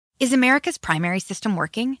Is America's primary system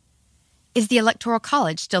working? Is the Electoral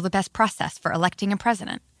College still the best process for electing a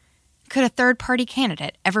president? Could a third-party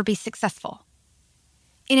candidate ever be successful?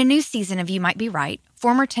 In a new season of You Might Be Right,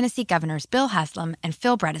 former Tennessee governors Bill Haslam and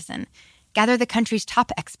Phil Bredesen gather the country's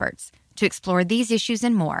top experts to explore these issues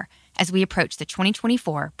and more as we approach the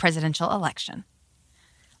 2024 presidential election.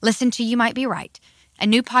 Listen to You Might Be Right, a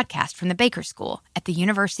new podcast from the Baker School at the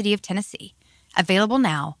University of Tennessee, available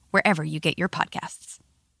now wherever you get your podcasts.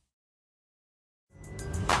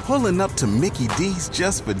 Pulling up to Mickey D's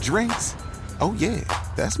just for drinks? Oh yeah,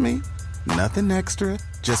 that's me. Nothing extra,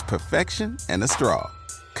 just perfection and a straw.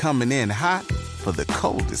 Coming in hot for the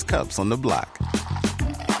coldest cups on the block.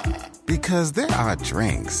 Because there are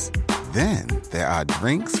drinks. Then there are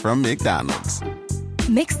drinks from McDonald's.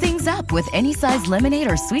 Mix things up with any size lemonade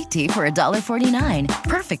or sweet tea for $1.49.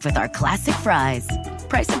 Perfect with our classic fries.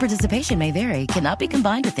 Price and participation may vary. Cannot be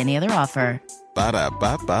combined with any other offer.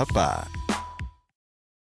 Ba-da-ba-ba-ba.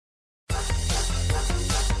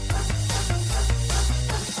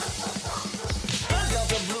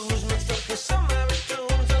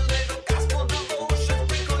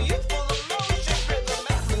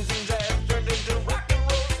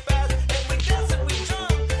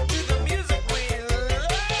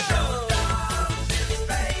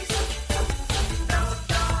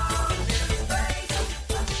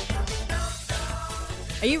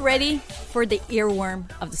 Are you ready for the earworm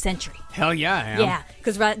of the century? Hell yeah, I am. Yeah,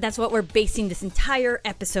 because that's what we're basing this entire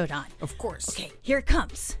episode on. Of course. Okay, here it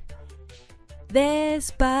comes.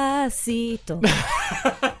 Despacito.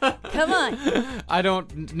 Come on. I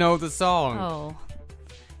don't know the song. Oh.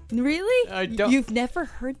 Really? I don't. You've never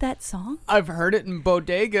heard that song? I've heard it in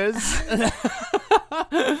bodegas.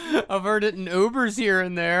 I've heard it in Ubers here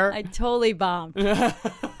and there. I totally bombed.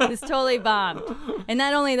 It's totally bombed. And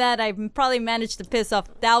not only that, I've probably managed to piss off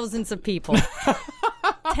thousands of people.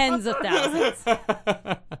 Tens of thousands.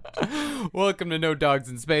 Welcome to No Dogs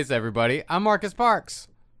in Space, everybody. I'm Marcus Parks.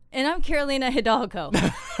 And I'm Carolina Hidalgo.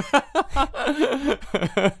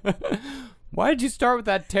 Why did you start with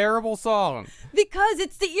that terrible song? Because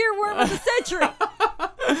it's the earworm of the century.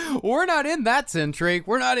 We're not in that century.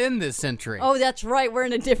 We're not in this century. Oh, that's right. We're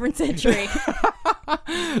in a different century.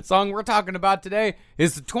 Song we're talking about today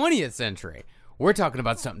is the 20th century. We're talking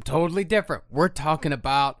about something totally different. We're talking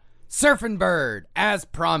about Surfin' Bird, as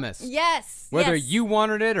promised. Yes. Whether yes. you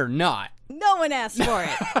wanted it or not. No one asked for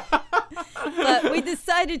it. But we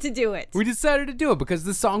decided to do it. We decided to do it because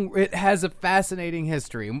the song, it has a fascinating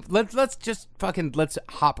history. Let's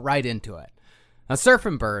hop right into it. Now,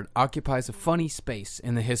 Surfin' Bird occupies a funny space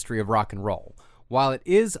in the history of rock and roll. While it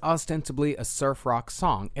is ostensibly a surf rock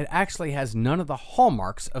song, it actually has none of the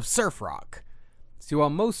hallmarks of surf rock. See, while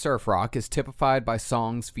most surf rock is typified by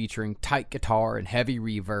songs featuring tight guitar and heavy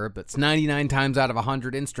reverb that's 99 times out of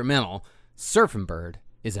 100 instrumental, Surfin' Bird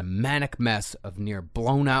is a manic mess of near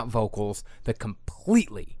blown-out vocals that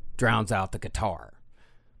completely drowns out the guitar.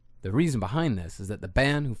 The reason behind this is that the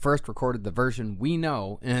band who first recorded the version we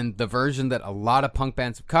know, and the version that a lot of punk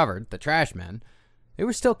bands have covered, the Trashmen, they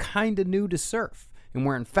were still kinda new to surf, and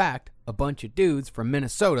were in fact a bunch of dudes from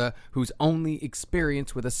Minnesota whose only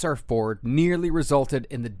experience with a surfboard nearly resulted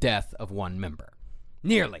in the death of one member.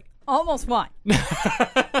 Nearly. Almost one.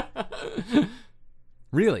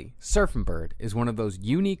 Really, Surfin' Bird is one of those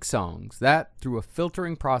unique songs that, through a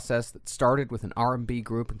filtering process that started with an R&B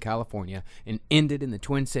group in California and ended in the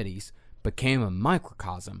Twin Cities, became a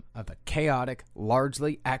microcosm of a chaotic,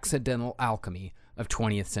 largely accidental alchemy of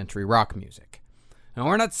 20th century rock music. Now,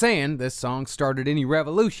 we're not saying this song started any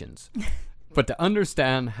revolutions, but to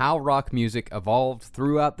understand how rock music evolved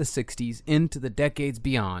throughout the 60s into the decades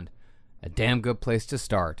beyond, a damn good place to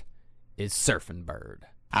start is Surfin' Bird.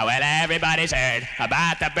 Oh, well, everybody's heard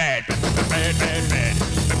about the bird. Bird, bird, bird.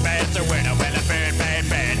 The bird's a word. Oh, well, a bird, bird,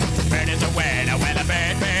 bird. Bird is a word. Oh, well, a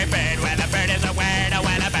bird, bird, bird. Well, a bird is a word. Oh,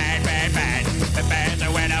 well, a bird, bird, bird. The bird's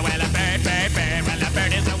a word. Oh, well, a bird, bird, bird. Well, a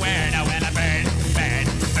bird is a word. Oh, well, a bird, bird.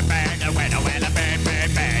 The bird's a word. Oh, well, a bird,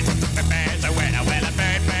 bird, bird. The bird's a word. Oh, well, a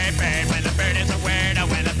bird, bird, bird. Well, a bird is a word. Oh,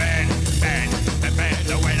 well, a bird, bird. The bird's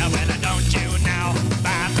a word. Oh, well, don't you know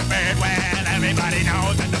about the bird? Well, everybody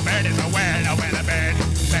knows that the bird is a word. Oh, well, a bird.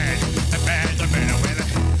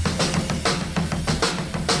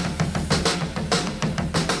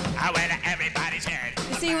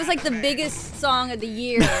 See, it was like the biggest song of the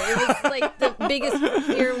year. It was like the biggest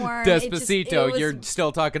earworm. Despacito. You're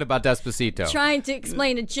still talking about Despacito. Trying to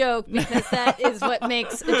explain a joke because that is what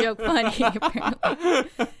makes a joke funny, apparently.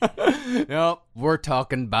 Nope, we're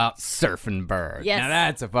talking about Surfin' Bird. Yes. Now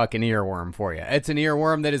that's a fucking earworm for you. It's an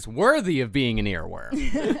earworm that is worthy of being an earworm.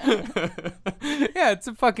 Yeah, it's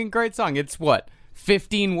a fucking great song. It's what?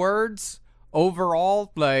 15 words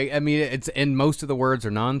overall. Like, I mean, it's, and most of the words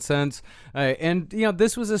are nonsense. And, you know,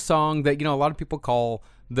 this was a song that, you know, a lot of people call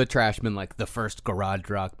the Trashmen like the first garage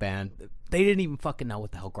rock band. They didn't even fucking know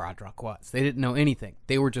what the hell garage rock was. They didn't know anything.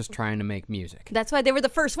 They were just trying to make music. That's why they were the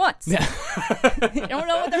first ones. Yeah. They don't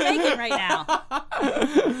know what they're making right now.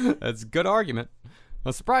 That's a good argument.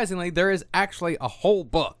 Well, surprisingly, there is actually a whole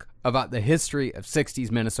book about the history of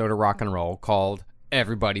 60s Minnesota rock and roll called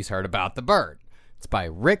Everybody's Heard About the Bird. It's by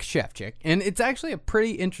Rick Shefchik, and it's actually a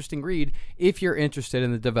pretty interesting read if you're interested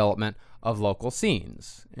in the development of local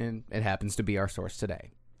scenes, and it happens to be our source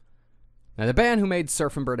today. Now, the band who made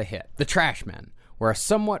Surfin' Bird a hit, the Trashmen, were a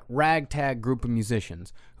somewhat ragtag group of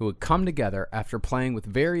musicians who had come together after playing with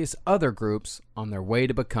various other groups on their way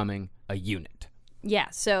to becoming a unit.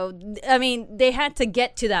 Yeah, so, I mean, they had to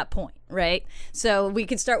get to that point, right? So we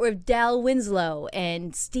could start with Dal Winslow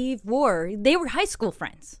and Steve Ward. They were high school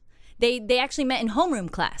friends. They actually met in homeroom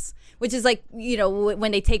class, which is like, you know,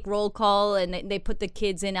 when they take roll call and they put the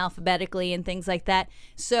kids in alphabetically and things like that.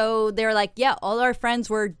 So they're like, yeah, all our friends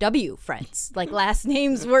were W friends. Like last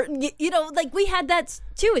names were, you know, like we had that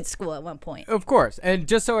too at school at one point. Of course. And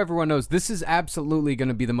just so everyone knows, this is absolutely going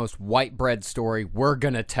to be the most white bread story we're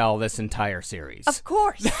going to tell this entire series. Of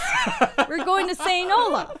course. We're going to St.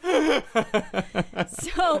 Olaf.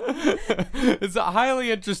 So it's highly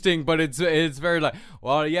interesting, but it's very like,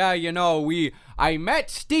 well, yeah, you know, I met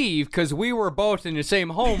Steve because we were both in the same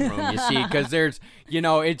homeroom, you see, because there's, you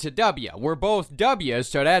know, it's a W. We're both W's,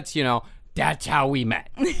 so that's, you know, that's how we met.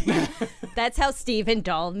 That's how Steve and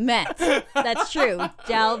Dal met. That's true.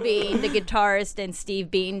 Dal being the guitarist and Steve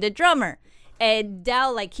being the drummer. And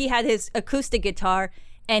Dal, like, he had his acoustic guitar,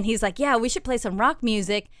 and he's like, yeah, we should play some rock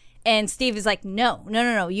music. And Steve is like, no.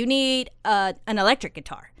 You need an electric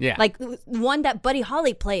guitar. Yeah. Like one that Buddy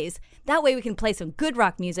Holly plays. That way we can play some good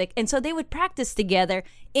rock music. And so they would practice together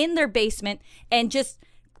in their basement and just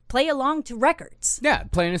play along to records. Yeah,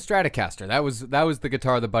 playing a Stratocaster. That was the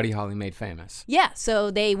guitar that Buddy Holly made famous. Yeah,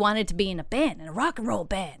 so they wanted to be in a band, in a rock and roll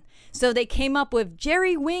band. So they came up with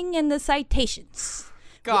Jerry Wing and the Citations.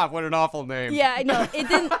 God, what an awful name. Yeah, I know. It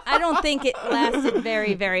didn't. I don't think it lasted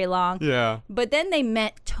very, very long. Yeah. But then they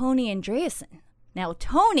met Tony Andreasen. Now,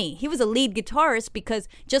 Tony, he was a lead guitarist because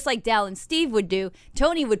just like Dal and Steve would do,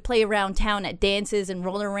 Tony would play around town at dances and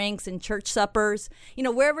roller rinks and church suppers, you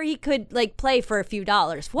know, wherever he could, like, play for a few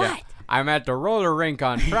dollars. What? Yeah. I'm at the roller rink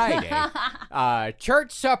on Friday.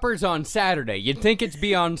 Church suppers on Saturday. You'd think it's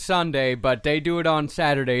be on Sunday, but they do it on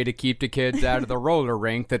Saturday to keep the kids out of the roller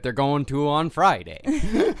rink that they're going to on Friday.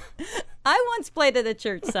 I once played at a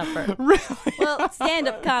church supper. Really? Well,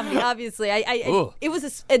 stand-up comedy, obviously. It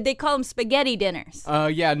was they call them spaghetti dinners.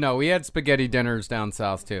 Yeah, no, we had spaghetti dinners down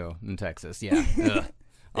south too in Texas. Yeah. Ugh.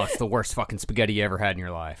 Oh, it's the worst fucking spaghetti you ever had in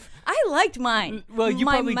your life. I liked mine. Well, you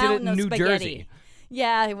my probably did it in New spaghetti. Jersey.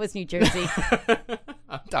 Yeah, it was New Jersey.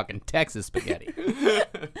 I'm talking Texas spaghetti.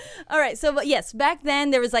 All right, so but yes, back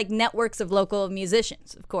then there was like networks of local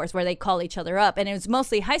musicians, of course, where they call each other up, and it was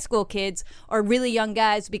mostly high school kids or really young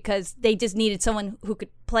guys because they just needed someone who could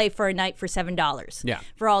play for a night for $7. Yeah.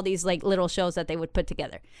 For all these like little shows that they would put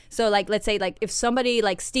together. So like let's say like if somebody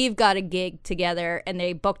like Steve got a gig together and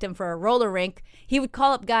they booked him for a roller rink, he would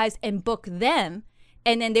call up guys and book them.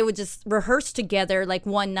 And then they would just rehearse together like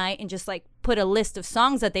one night and just like put a list of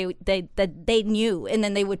songs that they knew, and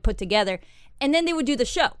then they would put together, and then they would do the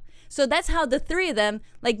show. So that's how the three of them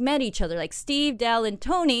like met each other. Like Steve, Dal, and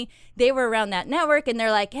Tony, they were around that network, and they're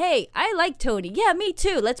like, hey, I like Tony. Yeah, me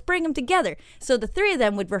too. Let's bring them together. So the three of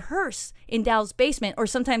them would rehearse in Dal's basement or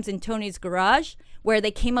sometimes in Tony's garage, where they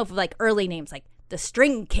came up with like early names like the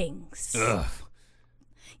String Kings. Ugh.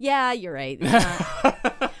 Yeah, you're right.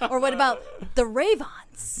 Or what about the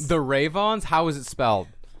Ravons? The Ravons? How is it spelled?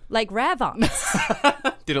 Like Ravons.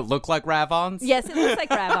 Did it look like Ravons? Yes, it looks like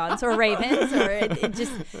Ravons or Ravens, or it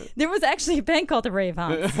just. There was actually a band called the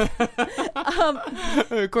Ravons.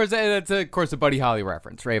 Of course, that's a Buddy Holly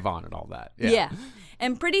reference, Ravon and all that. Yeah.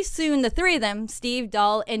 And pretty soon, the three of them, Steve,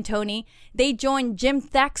 Dal, and Tony, they joined Jim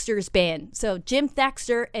Thaxter's band. So Jim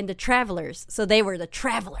Thaxter and the Travelers. So they were the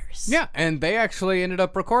Travelers. Yeah, and they actually ended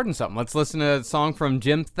up recording something. Let's listen to a song from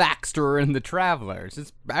Jim Thaxter and the Travelers.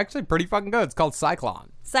 It's actually pretty fucking good. It's called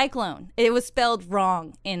Cyclone. Cyclone. It was spelled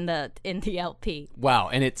wrong in the LP. Wow,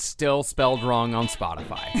 and it's still spelled wrong on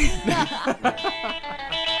Spotify.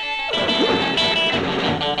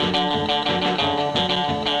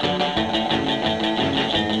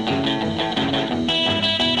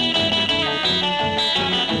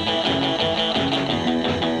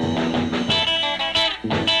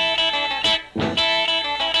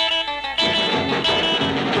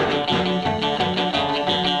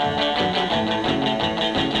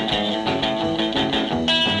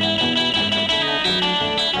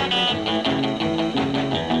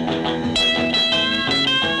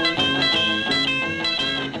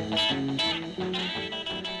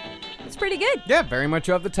 Yeah, very much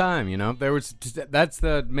of the time, you know. That's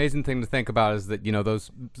the amazing thing to think about is that, you know,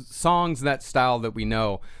 those songs, that style that we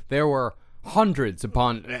know, there were hundreds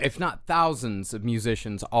upon, if not thousands of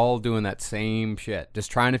musicians all doing that same shit, just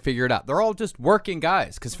trying to figure it out. They're all just working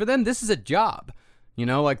guys, because for them, this is a job. You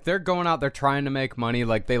know, like, they're going out, they're trying to make money.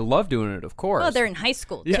 Like, they love doing it, of course. Well, they're in high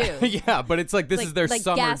school, too. Yeah, but it's like this is their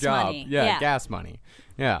summer gas job. money. Yeah, gas money.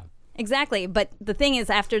 Yeah. Exactly. But the thing is,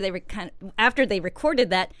 after they recorded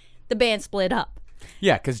that, the band split up.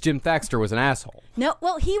 Yeah, because Jim Thaxter was an asshole. No,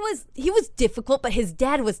 well, he was difficult, but his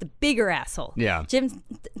dad was the bigger asshole. Yeah. Jim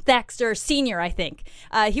Thaxter Sr., I think.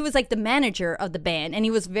 He was like the manager of the band, and he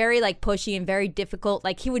was very like pushy and very difficult.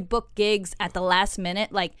 Like, he would book gigs at the last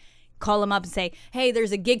minute, like call him up and say, hey,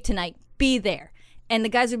 there's a gig tonight, be there. And the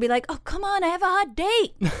guys would be like, oh, come on, I have a hot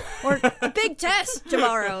date or a big test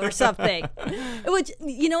tomorrow or something. Which,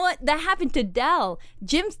 you know what? That happened to Dal.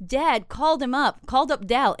 Jim's dad called up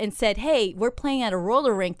Dal and said, hey, we're playing at a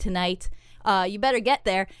roller rink tonight. You better get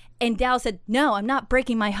there. And Dal said, no, I'm not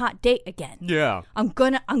breaking my hot date again. Yeah. I'm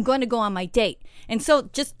gonna go on my date. And so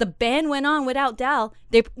just the band went on without Dal.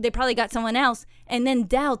 They probably got someone else. And then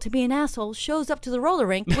Dal, to be an asshole, shows up to the roller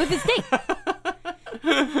rink with his date.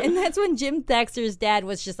 And that's when Jim Thaxter's dad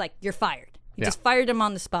was just like, you're fired. He just fired him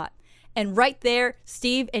on the spot. And right there,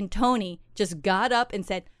 Steve and Tony just got up and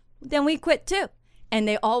said, then we quit too. And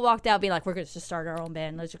they all walked out being like, we're going to just start our own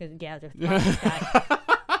band. Let's just get this guy.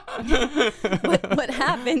 What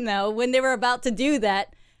happened, though, when they were about to do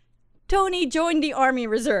that, Tony joined the Army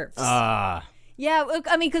Reserves. Yeah,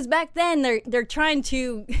 I mean, because back then they're trying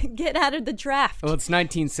to get out of the draft. Well, it's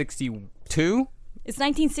 1962? It's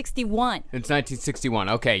 1961. It's 1961.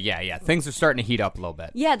 Okay, yeah. Things are starting to heat up a little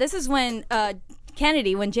bit. Yeah, this is when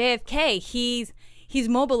Kennedy, when JFK, he's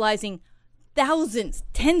mobilizing thousands,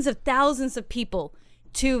 tens of thousands of people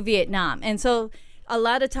to Vietnam. And so a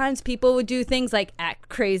lot of times people would do things like act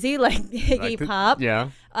crazy, like Iggy Pop.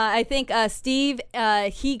 Yeah. I think Steve,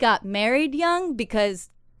 he got married young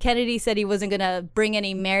because Kennedy said he wasn't going to bring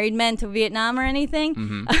any married men to Vietnam or anything.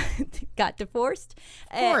 Mm-hmm. Got divorced.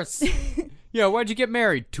 Of course. Yeah, why'd you get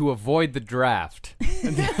married? To avoid the draft.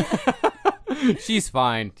 She's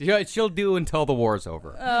fine. She'll do until the war's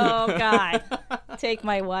over. Oh, God. Take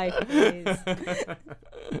my wife, please.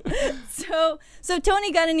 So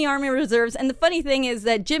Tony got in the Army Reserves, and the funny thing is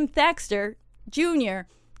that Jim Thaxter Jr.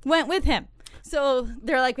 went with him. So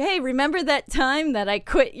they're like, hey, remember that time that I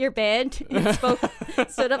quit your band and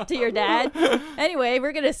stood up to your dad? Anyway,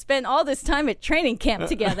 we're going to spend all this time at training camp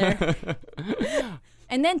together.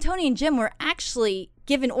 And then Tony and Jim were actually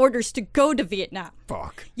given orders to go to Vietnam.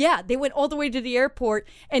 Fuck. Yeah, they went all the way to the airport,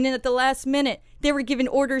 and then at the last minute, they were given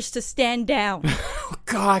orders to stand down. Oh,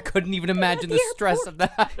 God, I couldn't even imagine the stress of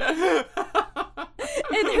that.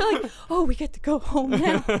 And they're like, oh, we get to go home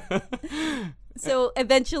now. So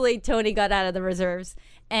eventually, Tony got out of the reserves,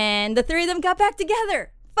 and the three of them got back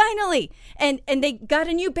together, finally. And they got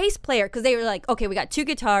a new bass player, because they were like, okay, we got 2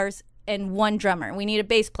 guitars and 1 drummer. We need a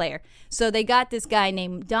bass player. So they got this guy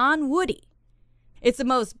named Don Woody. It's the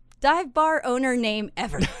most dive bar owner name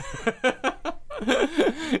ever.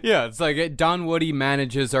 Yeah, it's like Don Woody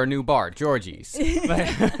manages our new bar, Georgie's.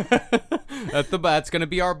 That's going to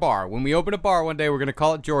be our bar. When we open a bar one day, we're going to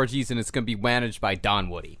call it Georgie's, and it's going to be managed by Don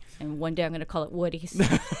Woody. And one day I'm going to call it Woody's.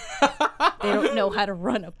 They don't know how to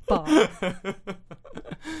run a bar.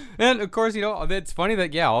 And, of course, you know, it's funny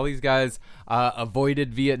that, yeah, all these guys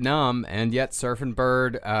avoided Vietnam, and yet Surfin'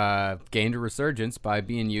 Bird gained a resurgence by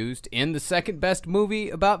being used in the second best movie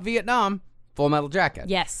about Vietnam, Full Metal Jacket.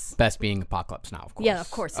 Yes. Best being Apocalypse Now, of course. Yeah,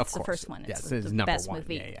 of course. It's the first one. It's it's the number best 1.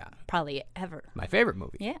 movie Yeah. probably ever. My favorite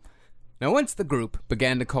movie. Yeah. Now, once the group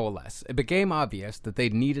began to coalesce, it became obvious that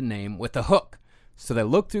they'd need a name with a hook. So they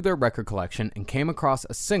looked through their record collection and came across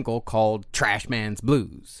a single called Trash Man's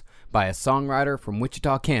Blues by a songwriter from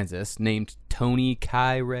Wichita, Kansas named Tony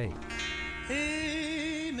Kai Ray.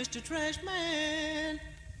 Hey, Mr. Trash Man.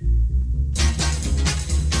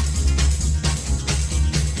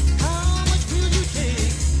 How much will you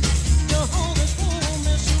take to haul this whole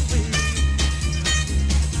mess away?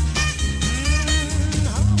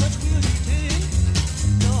 How much will you take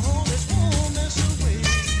to haul this whole mess away?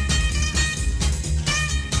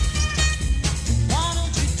 Why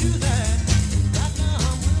don't you do that? Right now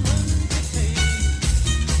I'm willing to pay.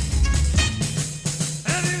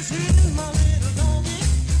 Have you seen my little doggy?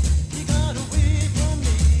 He got away from me.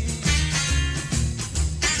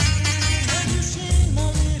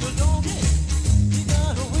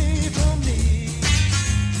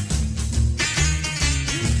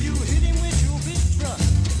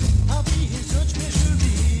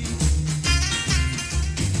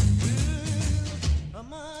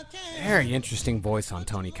 Very interesting voice on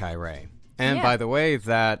Tony Kyrie. And Yeah. by the way,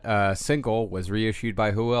 that single was reissued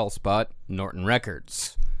by who else but Norton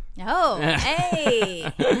Records. Oh,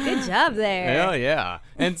 hey. Good job there. Hell yeah.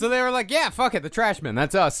 And so they were like, yeah, fuck it, the Trashmen,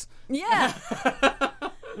 that's us. Yeah.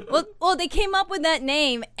 well, they came up with that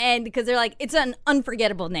name, and because they're like, it's an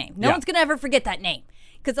unforgettable name. No Yeah. one's gonna ever forget that name.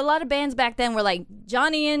 Because a lot of bands back then were like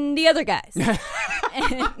Johnny and the other guys.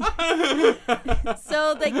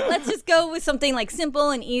 So like, let's just go with something like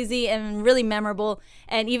simple and easy and really memorable.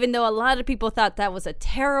 And even though a lot of people thought that was a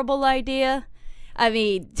terrible idea, I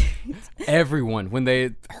mean, Everyone, when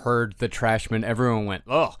they heard the Trashmen, everyone went,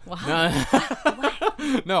 oh.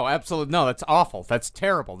 No, absolutely. No, that's awful. That's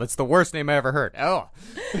terrible. That's the worst name I ever heard. Oh.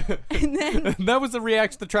 and then That was the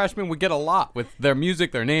reaction the Trashmen would get a lot with their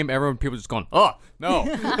music, their name. Everyone, people just going, oh, no.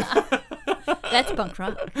 that's punk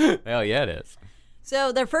rock. Hell yeah, it is.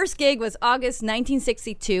 So their first gig was August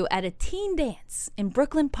 1962 at a teen dance in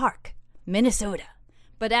Brooklyn Park, Minnesota.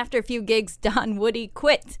 But after a few gigs, Don Woody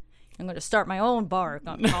quit. I'm going to start my own bar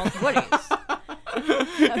called Woody's.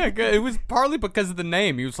 Yeah, it was partly because of the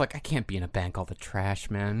name. He was like, I can't be in a band called the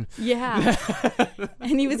Trashmen. Yeah.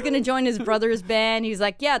 And he was going to join his brother's band. He was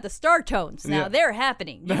like, yeah, the Star Tones. Now, Yeah. they're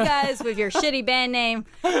happening. You guys with your shitty band name,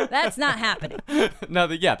 that's not happening. No,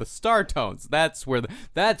 the Star Tones. That's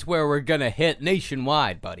where we're gonna hit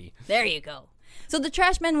nationwide, buddy. There you go. So the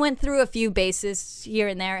Trashmen went through a few bases here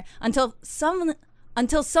and there until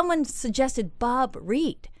someone suggested Bob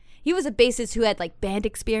Reed. He was a bassist who had like band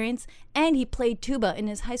experience, and he played tuba in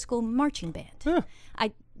his high school marching band.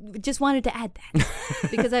 I just wanted to add that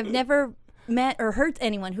because I've never met or heard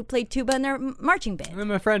anyone who played tuba in their marching band. And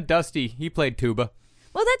my friend Dusty, he played tuba.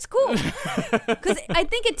 Well, that's cool because I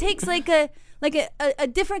think it takes like a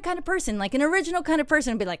different kind of person, like an original kind of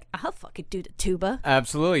person, to be like, I'll fucking do the tuba.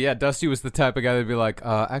 Absolutely, yeah. Dusty was the type of guy that'd be like,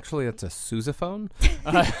 actually, it's a sousaphone.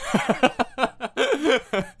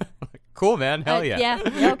 Cool, man. Hell yeah.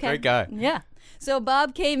 Yeah, okay. Great guy. Yeah. So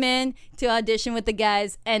Bob came in to audition with the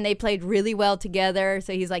guys, and they played really well together.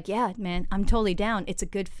 So he's like, yeah, man, I'm totally down. It's a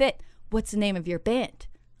good fit. What's the name of your band?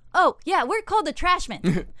 Oh, yeah, we're called the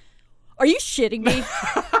Trashmen. Are you shitting me?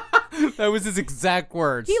 That was his exact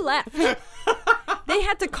words. He left. They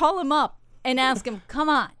had to call him up and ask him, come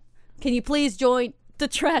on, can you please join the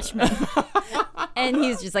Trashmen? And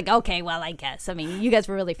he's just like, okay, well, I guess. I mean, you guys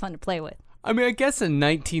were really fun to play with. I mean, I guess in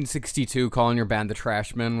 1962, calling your band the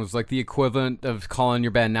Trashmen was like the equivalent of calling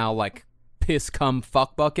your band now like Piss Cum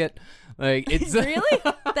Fuck Bucket. Like it's Really?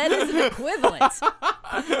 That is an equivalent.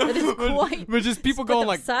 That is quite. but just people Put going them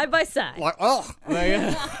like, side by side. like oh,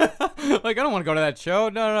 like I don't want to go to that show.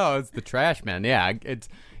 No, it's the Trashmen. Yeah,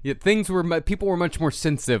 people were much more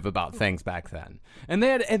sensitive about things back then, and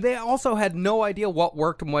they also had no idea what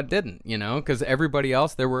worked and what didn't. You know, because everybody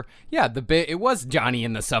else it was Johnny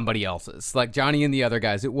and the somebody else's, like Johnny and the other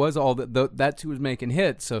guys. It was all that's who was making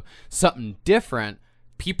hits. So something different.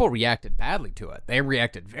 People reacted badly to it. They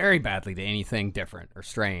reacted very badly to anything different or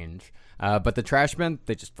strange. But the Trashmen,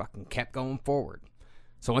 they just fucking kept going forward.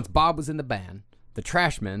 So once Bob was in the band, the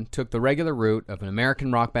Trashmen took the regular route of an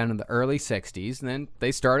American rock band in the early 60s, and then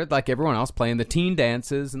they started, like everyone else, playing the teen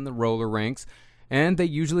dances and the roller rinks, and they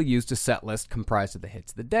usually used a set list comprised of the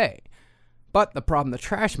hits of the day. But the problem the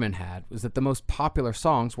Trashmen had was that the most popular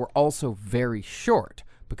songs were also very short,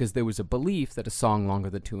 because there was a belief that a song longer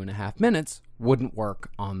than 2.5 minutes wouldn't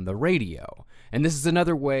work on the radio. And this is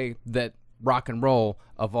another way that rock and roll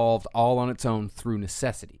evolved all on its own through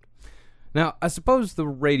necessity. Now, I suppose the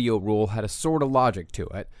radio rule had a sort of logic to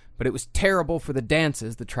it, but it was terrible for the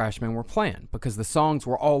dances the Trashmen were playing, because the songs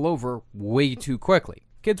were all over way too quickly.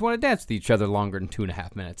 Kids want to dance with each other longer than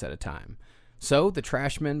 2.5 minutes at a time. So the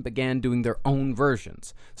Trashmen began doing their own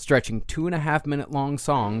versions, stretching 2.5 minute long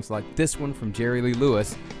songs like this one from Jerry Lee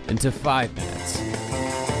Lewis into 5 minutes.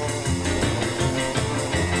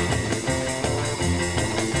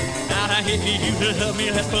 Now if you love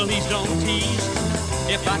me, let's please don't tease.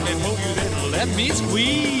 If I can hold you, then let me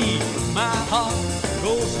squeeze. My heart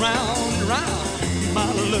goes round and round. My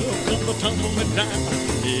love comes tumbling down.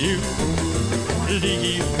 You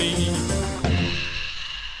leave me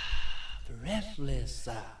breathless.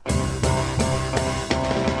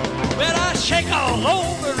 Well, I shake all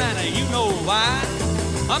over, and you know why.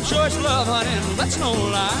 I'm sure it's love, honey, that's no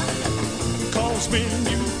lie. 'Cause when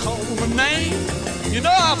you call my name, you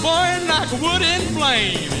know I burn like wood in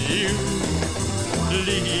flame. You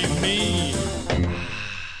leave me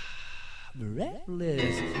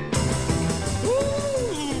breathless.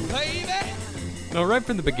 Ooh, baby. Now, right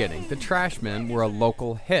from the beginning, the Trashmen were a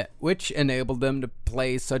local hit, which enabled them to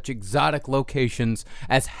play such exotic locations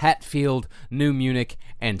as Hatfield, New Munich,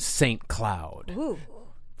 and St. Cloud. Ooh.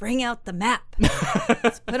 bring out the map.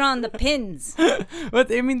 Let's put on the pins.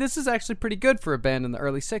 But, I mean, this is actually pretty good for a band in the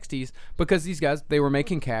early 60s because these guys, they were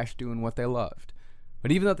making cash doing what they loved.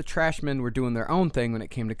 But even though the Trashmen were doing their own thing when it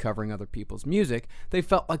came to covering other people's music, they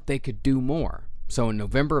felt like they could do more. So in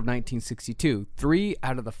November of 1962, 3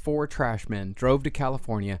 out of the 4 Trashmen drove to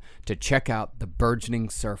California to check out the burgeoning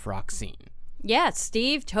surf rock scene. Yeah,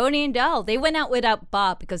 Steve, Tony, and Dal. They went out without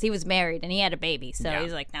Bob because he was married and he had a baby. So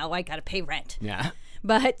he's like, now I got to pay rent. Yeah.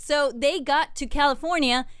 But so they got to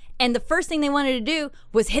California, and the first thing they wanted to do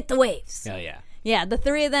was hit the waves. Hell yeah. Yeah, the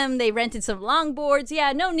 3 of them, they rented some longboards.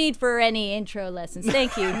 Yeah, no need for any intro lessons.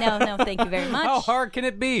 Thank you. No, thank you very much. How hard can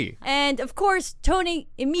it be? And, of course, Tony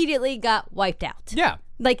immediately got wiped out. Yeah.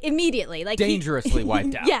 Like, immediately. Like Dangerously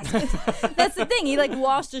wiped out. Yes. That's the thing. He, like,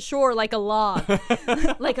 washed ashore like a log.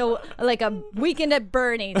 like a weekend at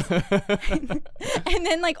Bernie's. And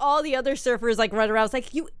then, like, all the other surfers, like, run around. It's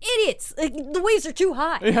like, you idiots. Like, the waves are too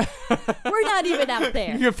high. Yeah. We're not even out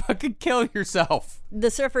there. You fucking kill yourself. The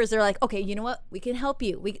surfers are like, okay, you know what? We can help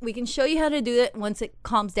you. We can show you how to do it once it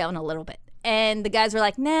calms down a little bit. And the guys were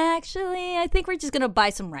like, nah, actually, I think we're just going to buy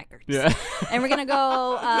some records. Yeah. And we're going to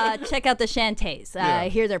go check out the Shantays. I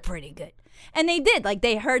hear they're pretty good. And they did. Like,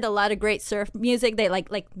 they heard a lot of great surf music. They like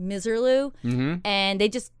Miserlou. Mm-hmm. And they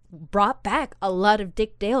just brought back a lot of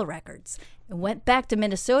Dick Dale records. And went back to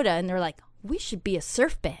Minnesota, and they're like, we should be a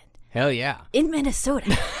surf band. Hell yeah. In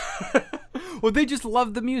Minnesota. Well, they just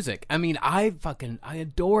love the music. I mean, I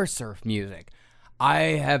adore surf music. I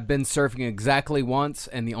have been surfing exactly once,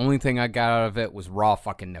 and the only thing I got out of it was raw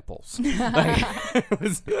fucking nipples. Like,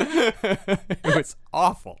 it was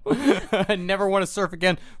awful. I never want to surf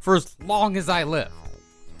again for as long as I live.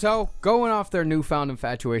 So, going off their newfound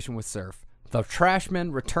infatuation with surf, the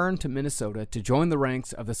Trashmen returned to Minnesota to join the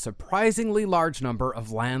ranks of the surprisingly large number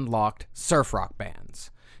of landlocked surf rock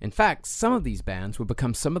bands. In fact, some of these bands would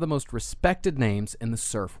become some of the most respected names in the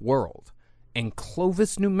surf world. In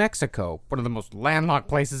Clovis, New Mexico, one of the most landlocked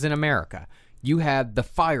places in America, you had the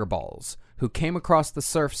Fireballs, who came across the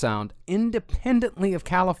surf sound independently of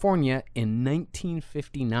California in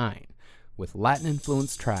 1959, with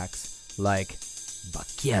Latin-influenced tracks like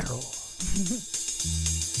Vaquero.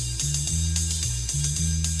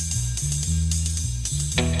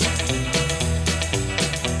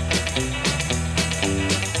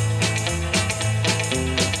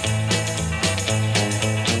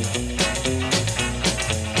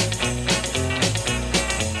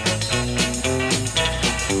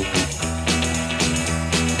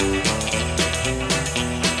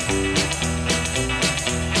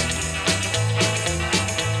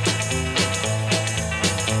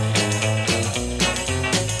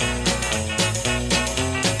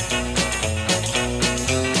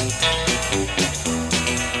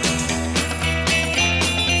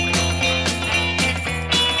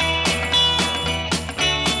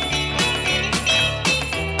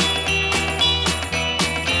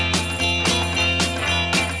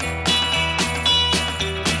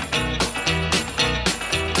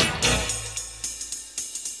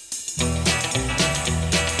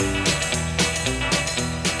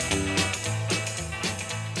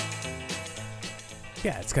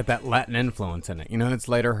 Yeah, it's got that Latin influence in it. You know, it's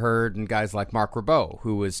later heard in guys like Mark Ribot,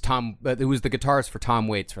 who was the guitarist for Tom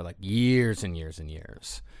Waits for like years and years and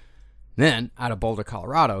years. Then, out of Boulder,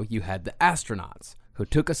 Colorado, you had the Astronauts, who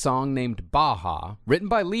took a song named Baja, written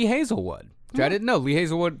by Lee Hazelwood. Which I didn't know. Lee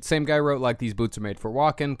Hazelwood, same guy wrote like These Boots Are Made for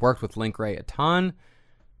Walking, worked with Link Ray a ton.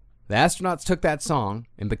 The Astronauts took that song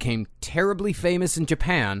and became terribly famous in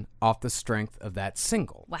Japan off the strength of that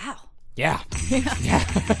single. Wow. Yeah. Yeah.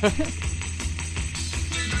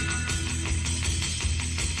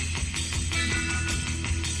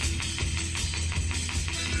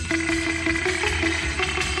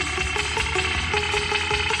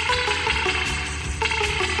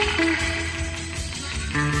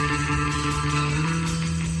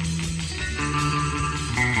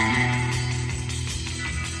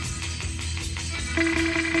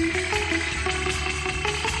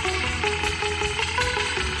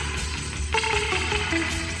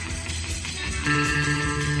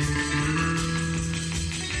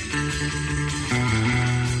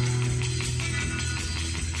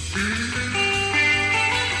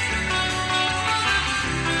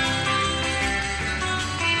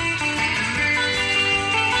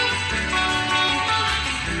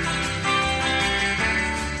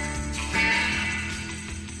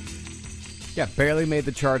 Yeah, barely made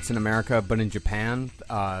the charts in America, but in Japan,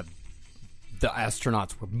 the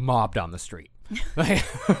Astronauts were mobbed on the street. Hey,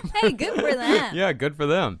 good for them. Yeah, good for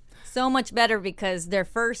them. So much better because their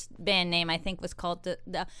first band name, I think, was called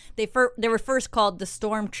they were first called the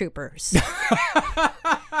Stormtroopers.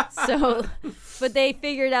 So, but they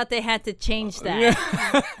figured out they had to change that,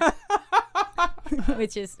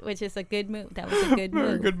 which is a good move. That was a good move.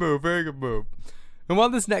 Very good move. Very good move. And while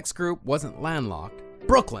this next group wasn't landlocked,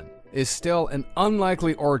 Brooklyn is still an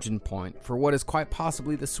unlikely origin point for what is quite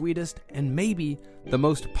possibly the sweetest and maybe the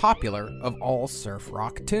most popular of all surf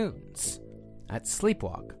rock tunes. That's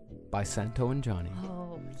Sleepwalk by Santo and Johnny.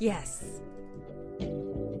 Oh, yes.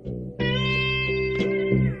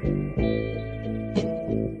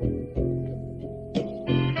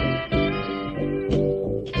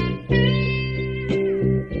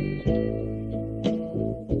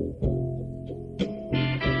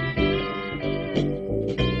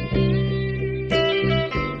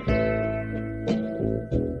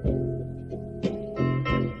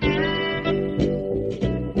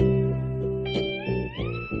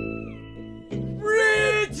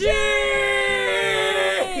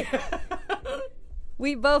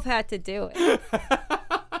 We both had to do it.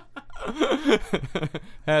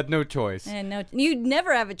 Had no choice. And you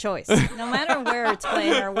never have a choice. No matter where it's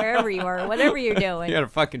playing or wherever you are, whatever you're doing. You had a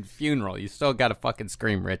fucking funeral. You still got to fucking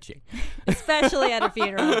scream Richie. Especially at a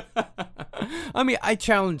funeral. I mean, I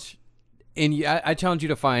challenge you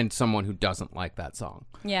to find someone who doesn't like that song.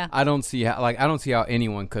 Yeah. I don't see how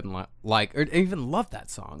anyone couldn't like or even love that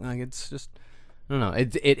song. Like, it's just, I don't know.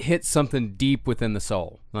 It hits something deep within the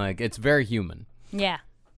soul. Like, it's very human. Yeah.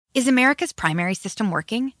 Is America's primary system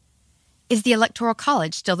working? Is the Electoral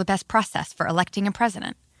College still the best process for electing a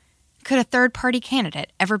president? Could a third-party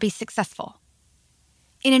candidate ever be successful?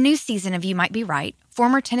 In a new season of You Might Be Right,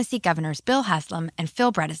 former Tennessee governors Bill Haslam and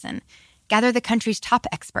Phil Bredesen gather the country's top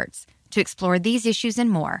experts to explore these issues and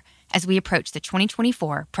more as we approach the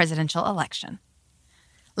 2024 presidential election.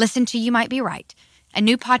 Listen to You Might Be Right, a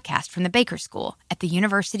new podcast from the Baker School at the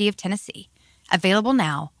University of Tennessee, available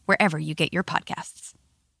now wherever you get your podcasts.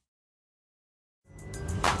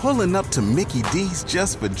 Pulling up to Mickey D's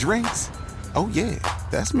just for drinks? Oh yeah,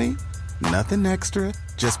 that's me. Nothing extra,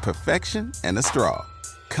 just perfection and a straw.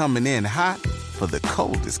 Coming in hot for the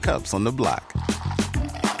coldest cups on the block.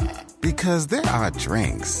 Because there are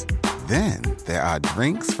drinks. Then there are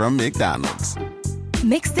drinks from McDonald's.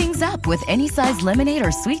 Mix things up with any size lemonade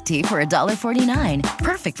or sweet tea for $1.49.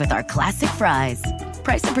 Perfect with our classic fries.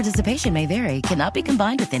 Price and participation may vary. Cannot be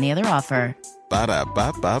combined with any other offer.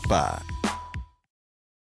 Ba-da-ba-ba-ba.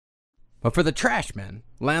 But for the Trashmen,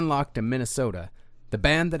 landlocked in Minnesota, the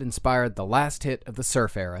band that inspired the last hit of the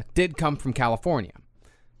surf era did come from California.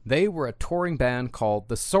 They were a touring band called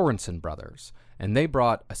the Sorensen Brothers, and they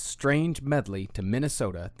brought a strange medley to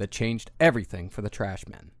Minnesota that changed everything for the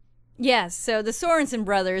Trashmen. Yes, so the Sorensen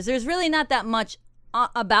Brothers, there's really not that much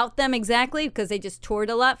about them exactly because they just toured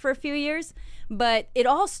a lot for a few years, but it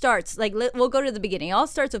all starts, we'll go to the beginning. It all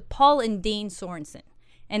starts with Paul and Dean Sorensen,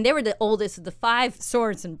 and they were the oldest of the 5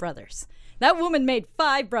 Sorensen brothers. That woman made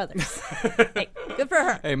 5 brothers. Hey, good for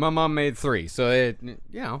her. Hey, my mom made 3, so it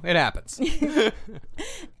happens.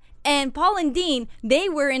 And Paul and Dean, they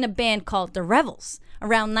were in a band called The Revels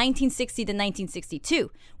around 1960 to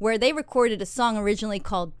 1962, where they recorded a song originally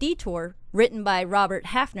called Detour, written by Robert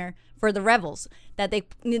Hafner for The Revels, that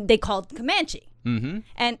they called Comanche. Mm-hmm.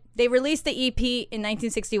 And they released the EP in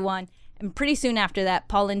 1961, and pretty soon after that,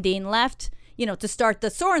 Paul and Dean left, to start the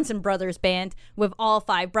Sorensen Brothers band with all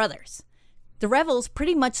 5 brothers. The Revels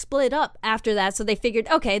pretty much split up after that, so they figured,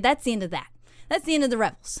 okay, that's the end of that. That's the end of the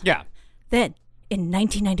Revels. Yeah. Then, in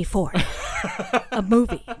 1994, a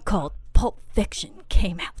movie called Pulp Fiction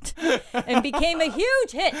came out and became a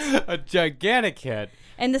huge hit. A gigantic hit.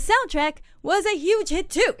 And the soundtrack was a huge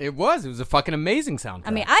hit, too. It was. It was a fucking amazing soundtrack.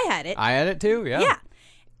 I mean, I had it. I had it, too, yeah. Yeah.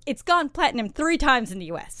 It's gone platinum 3 times in the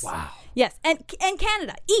U.S. Wow. Yes, and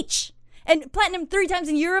Canada, each. And platinum 3 times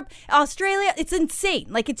in Europe, Australia. It's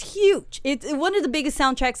insane. It's huge. It's one of the biggest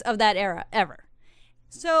soundtracks of that era ever.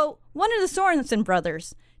 So one of the Sorensen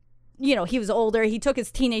brothers, he was older. He took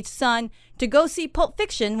his teenage son to go see Pulp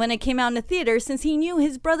Fiction when it came out in the theater since he knew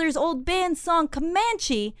his brother's old band song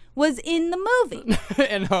Comanche was in the movie.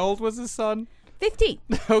 And how old was his son? 15.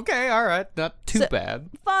 Okay, all right. Not too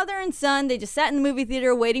bad. Father and son, they just sat in the movie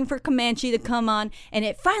theater waiting for Comanche to come on, and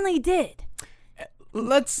it finally did.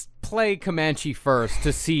 Let's play Comanche first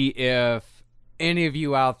to see if any of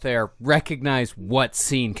you out there recognize what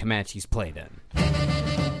scene Comanche's played in.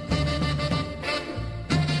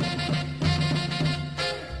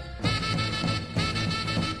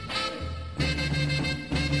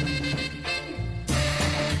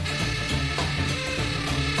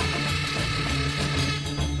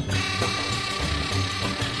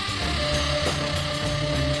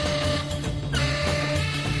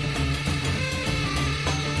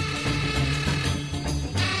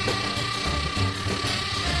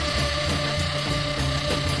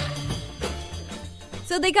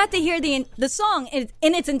 So they got to hear the song in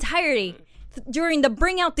its entirety during the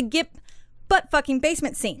Bring Out the Gip butt fucking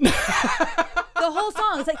basement scene. The whole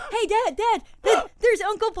song. It's like, hey, Dad, there's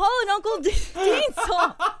Uncle Paul and Uncle Dean's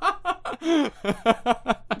song.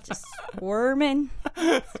 Just squirming.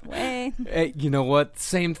 Sway. Hey, you know what?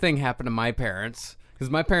 Same thing happened to my parents. Because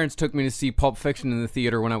my parents took me to see Pulp Fiction in the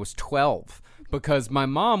theater when I was 12. Because my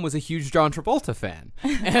mom was a huge John Travolta fan.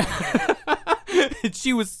 And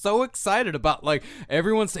she was so excited about, like,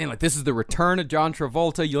 everyone saying, like, this is the return of John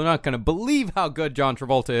Travolta. You're not going to believe how good John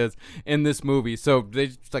Travolta is in this movie. So they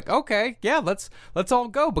just like, okay, yeah, let's all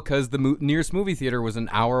go, because the nearest movie theater was an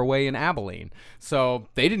hour away in Abilene. So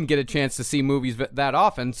they didn't get a chance to see movies that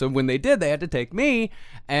often. So when they did, they had to take me.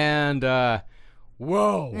 And,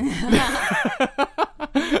 whoa.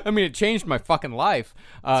 I mean, it changed my fucking life.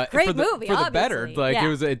 It's a great movie, for the better. obviously. Like,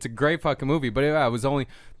 Yeah. it's a great fucking movie. But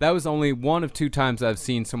that was only one of two times I've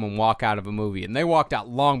seen someone walk out of a movie, and they walked out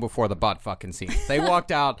long before the butt fucking scene. They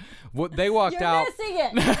walked out. They walked You're out. missing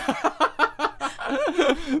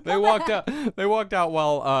it. They walked out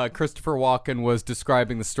while Christopher Walken was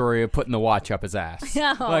describing the story of putting the watch up his ass.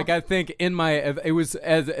 Oh. Like, I think it was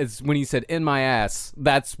as when he said "in my ass,"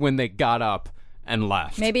 that's when they got up and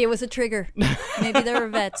left. Maybe it was a trigger. Maybe they were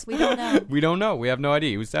vets. We don't know. We don't know. We have no idea.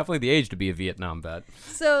 He was definitely the age to be a Vietnam vet.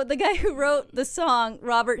 So the guy who wrote the song,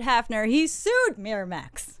 Robert Hafner, he sued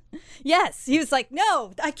Miramax. Yes, he was like,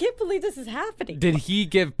 no, I can't believe this is happening. Did he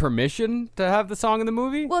give permission to have the song in the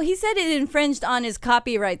movie? Well, he said it infringed on his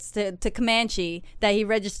copyrights to Comanche that he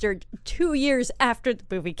registered 2 years after the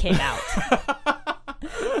movie came out.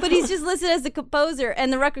 But he's just listed as the composer,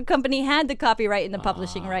 and the record company had the copyright and the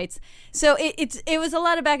publishing rights. So it was a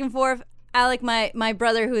lot of back and forth. Alec, my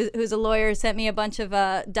brother, who's a lawyer, sent me a bunch of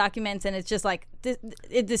documents, and it's just like,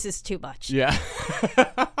 this is too much. Yeah.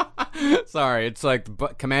 Sorry, it's like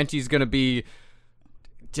Comanche's gonna be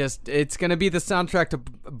it's gonna be the soundtrack to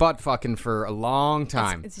butt fucking for a long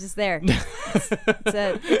time. It's just there.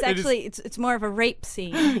 It's more of a rape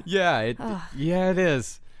scene. Yeah, it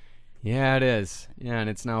is. Yeah, it is. Yeah, and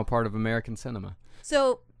it's now a part of American cinema.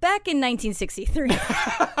 So back in 1963,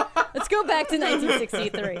 let's go back to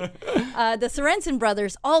 1963. The Sorensen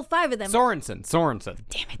brothers, all five of them. Sorensen.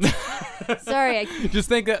 Damn it. Sorry. Just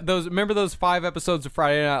think that remember those 5 episodes of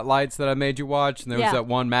Friday Night Lights that I made you watch? And there was that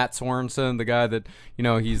one Matt Sorensen, the guy that,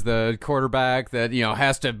 he's the quarterback that,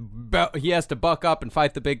 has to buck up and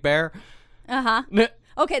fight the big bear. Uh-huh.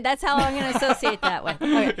 Okay, that's how I'm going to associate that with.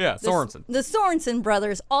 Okay. Yeah, Sorensen. The Sorensen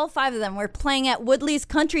brothers, all five of them, were playing at Woodley's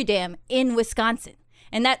Country Dam in Wisconsin.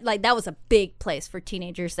 And that was a big place for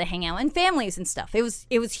teenagers to hang out and families and stuff. It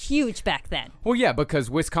was huge back then. Well, yeah, because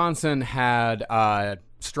Wisconsin had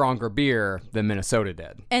stronger beer than Minnesota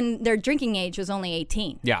did. And their drinking age was only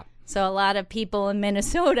 18. Yeah. So a lot of people in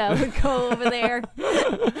Minnesota would go over there.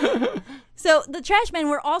 So the Trashmen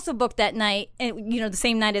were also booked that night, and the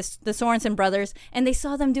same night as the Sorensen brothers, and they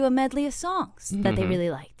saw them do a medley of songs that they really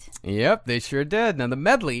liked. Yep, they sure did. Now, the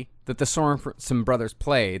medley that the Sorensen brothers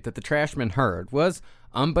played that the Trashmen heard was,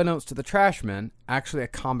 unbeknownst to the Trashmen, actually a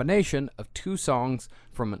combination of 2 songs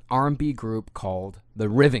from an R&B group called the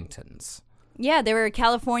Rivingtons. Yeah, they were a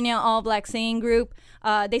California all-black singing group.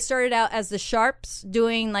 They started out as the Sharps,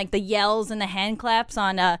 doing like the yells and the hand claps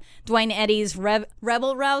on Dwayne Eddy's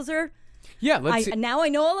Rebel Rouser. Yeah, now I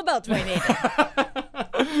know all about Dwayne Eddy.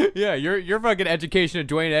 Yeah, your fucking education of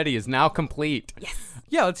Dwayne Eddy is now complete. Yes.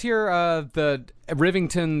 Yeah, let's hear the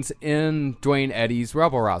Rivingtons in Dwayne Eddy's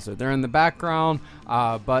Rebel Rouser. They're in the background,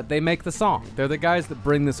 but they make the song. They're the guys that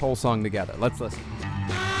bring this whole song together. Let's listen.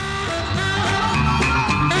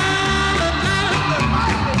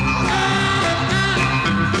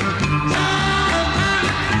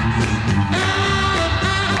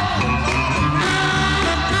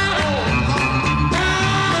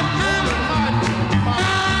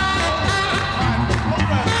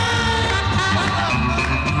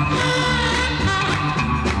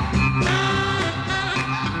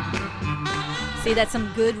 See, that's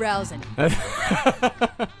some good rousing.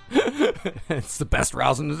 It's the best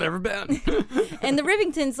rousing there's ever been. And the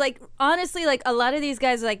Rivingtons, honestly, a lot of these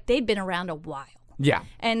guys, they've been around a while. Yeah.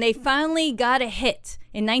 And they finally got a hit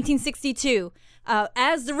in 1962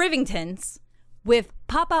 as the Rivingtons with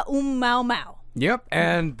Papa Mau Mau. Yep,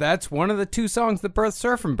 and that's one of the 2 songs that birthed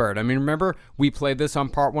Surfing Bird. I mean, remember, we played this on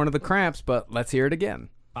part 1 of the Cramps, but let's hear it again.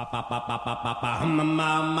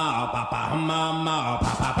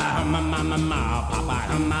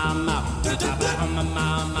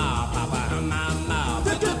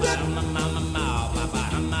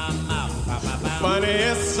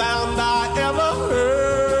 Funniest sound I ever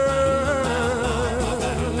heard, and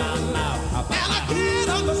I can't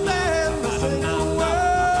understand a single word.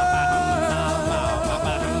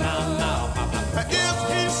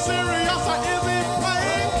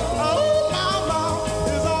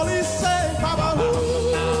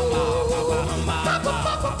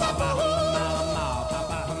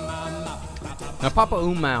 Now, Papa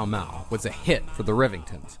Oom Mau Mau was a hit for the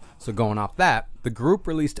Rivingtons. So going off that, the group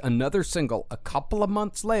released another single a couple of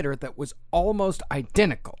months later that was almost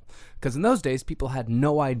identical. Because in those days, people had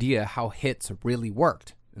no idea how hits really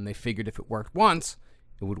worked. And they figured if it worked once,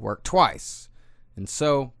 it would work twice. And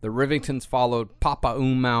so the Rivingtons followed Papa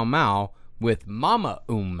Oom Mau Mau with Mama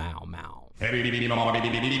Oom Mau Mau. Papa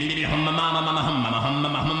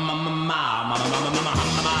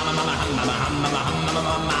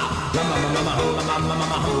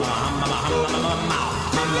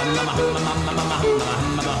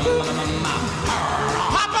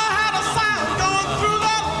had a sound going through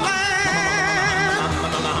the land.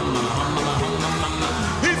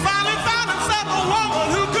 He finally found himself a woman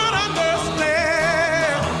who could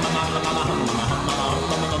understand.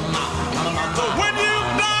 So when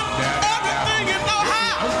you've done everything you know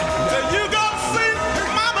how, then you go see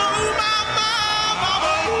Mama Ooh Mama,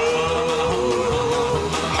 Mama Ooh,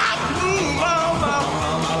 Mama Ooh Mama.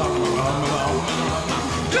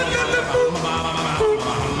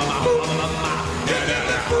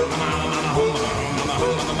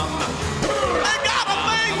 They got a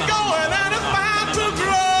thing going and it's bound to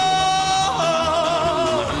grow.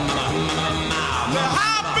 Now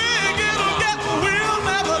how big it'll get, we'll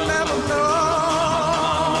never know.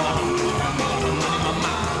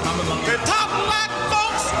 They talk like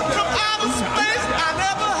folks from outer space. I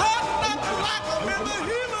never heard nothing like them in the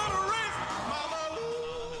human race.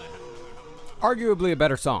 Arguably a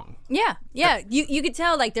better song. Yeah. You could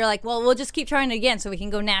tell, like, they're like, well, we'll just keep trying it again so we can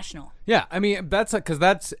go national. Yeah, I mean,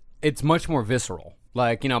 it's much more visceral.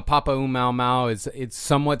 Like, you know, Papa Oom Mau Mau it's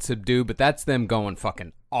somewhat subdued, but that's them going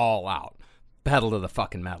fucking all out. Pedal to the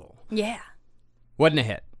fucking metal. Yeah. Wasn't a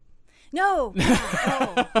hit. No.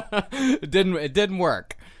 It didn't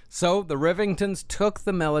work. So the Rivingtons took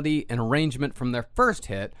the melody and arrangement from their first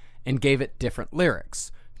hit and gave it different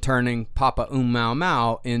lyrics, turning Papa Oom Mau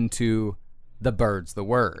Mau into The Bird's the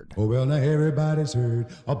Word. Oh, well, now everybody's heard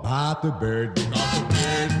about the bird. The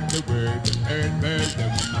bird, the bird, the bird, bird,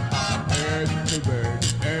 the bird, the bird,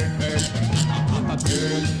 bird, bird, the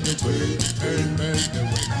bird, the bird, bird, bird, the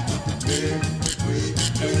bird,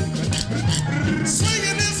 the bird.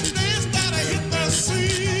 Swinging this dance gotta hit the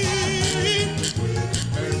scene.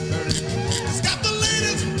 It's got the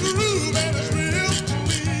latest groove and it's real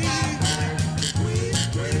clean.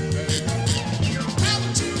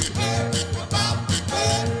 Haven't you heard about the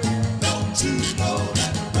bird? Don't you know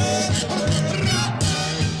that the bird?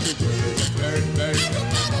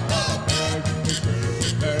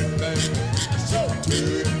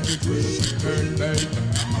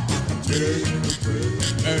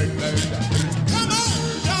 Come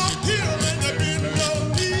on, y'all, here and you bend your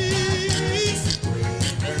knees.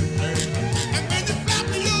 And then you flap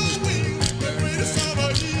your wings with pretty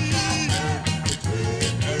summer ease.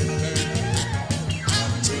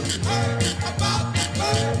 Haven't you heard about the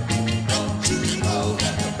bird? Don't you know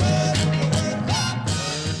that the bird?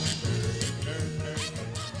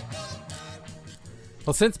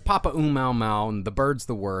 Well, since Papa Oom Mau Mau and The Bird's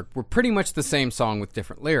the Word were pretty much the same song with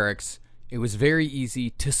different lyrics, it was very easy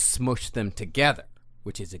to smush them together,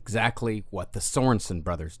 which is exactly what the Sorensen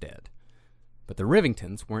brothers did. But the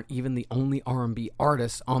Rivingtons weren't even the only R&B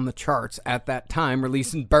artists on the charts at that time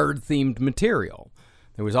releasing bird-themed material.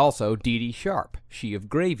 There was also Dee Dee Sharp, she of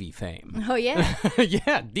Gravy fame. Oh, yeah.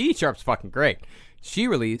 Yeah, Dee Dee Sharp's fucking great. She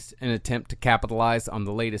released an attempt to capitalize on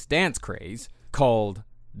the latest dance craze called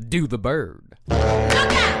Do the Bird. Look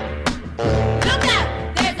out! Look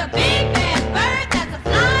out! There's a big bad bird that's a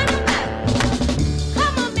flying about.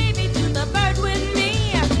 Come on, baby, do the bird with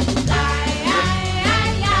me. Fly,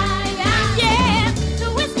 yeah. The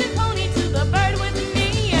whiskey pony to the bird with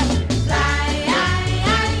me. Fly,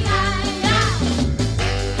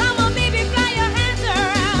 Come on, baby, fly your hands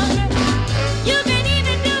around. You can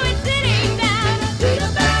even do it sitting down. Do the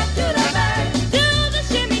bird, do the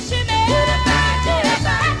shimmy, shimmy. Do the bird, do the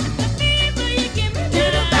bird. The fever you give me. Do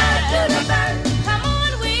the bird, do the bird. Come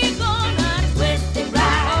on, we gonna twist it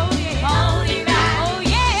right. Oh yeah, hold it right. Oh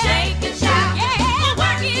yeah, shake and shout. Yeah,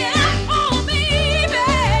 work it out, oh baby.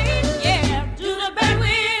 Yeah, do the bird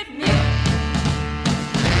with me.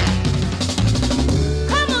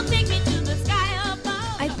 Come on, take me to the sky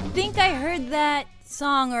above. I think I heard that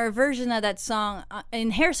song or a version of that song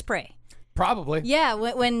in Hairspray. Probably. Yeah,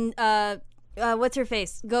 when what's her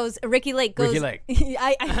face goes, Ricky Lake goes. Ricky Lake.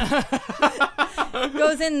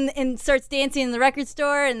 Goes in and starts dancing in the record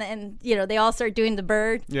store, and you know they all start doing the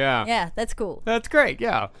bird. Yeah. Yeah, that's cool. That's great,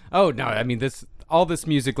 yeah. Oh, no, I mean, all this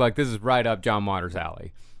music like this is right up John Waters'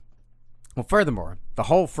 alley. Well, furthermore, the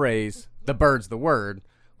whole phrase, "the bird's the word,"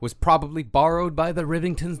 was probably borrowed by the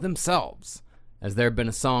Rivingtons themselves. as there had been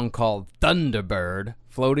a song called Thunderbird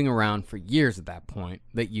floating around for years at that point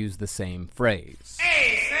that used the same phrase.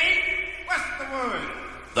 Hey, Saint, what's the word?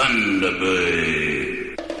 Thunderbird.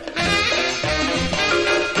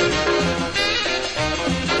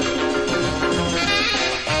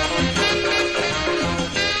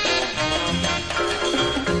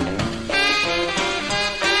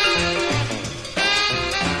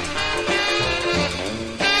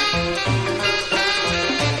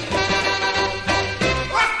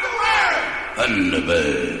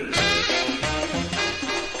 Thunderbird.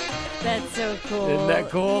 That's so cool. Isn't that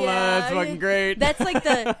cool? That's fucking great. That's like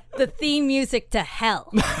the theme music to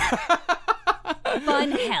hell.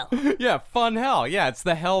 Fun hell. Yeah, fun hell. Yeah, it's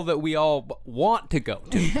the hell that we all want to go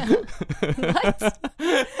to. What?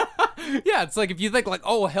 Yeah, it's like if you think like,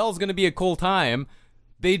 oh, hell's gonna be a cool time,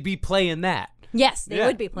 they'd be playing that. Yes, they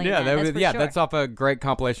would be playing that. They That's would, for yeah, sure. that's off a great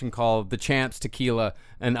compilation called The Champs, Tequila,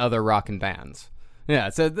 and Other Rockin' Bands. Yeah,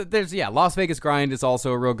 so there's, Las Vegas Grind is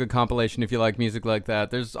also a real good compilation if you like music like that.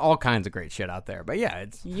 There's all kinds of great shit out there. But yeah,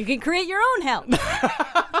 it's... You can create your own hell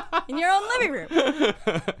in your own living room.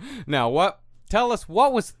 Now, tell us,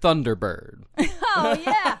 what was Thunderbird? Oh,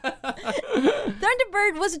 yeah.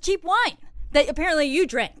 Thunderbird was a cheap wine that apparently you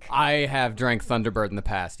drank. I have drank Thunderbird in the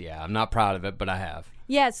past, yeah. I'm not proud of it, but I have.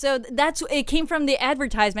 Yeah, so it came from the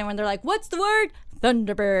advertisement when they're like, what's the word?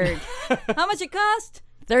 Thunderbird. How much it cost?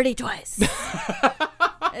 30 twice.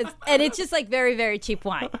 And it's just like very, very cheap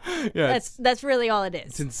wine. Yeah, That's really all it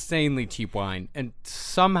It's is. insanely cheap wine. And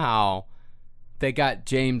somehow they got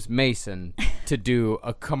James Mason to do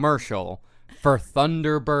a commercial for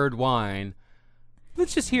Thunderbird wine.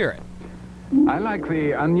 Let's just hear it. I like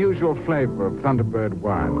the unusual flavor of Thunderbird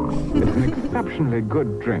wine. It's an exceptionally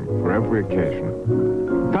good drink for every occasion.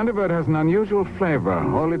 Thunderbird has an unusual flavor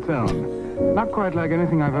all its own. Not quite like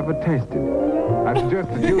anything I've ever tasted. I suggest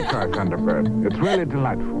that you try Thunderbird. It's really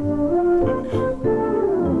delightful.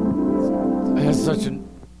 It has such an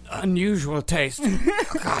unusual taste.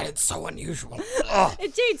 God, it's so unusual. Ugh.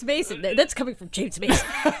 It's James Mason. That's coming from James Mason.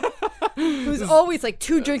 Who's always like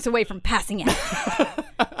 2 drinks away from passing out.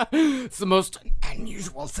 It's the most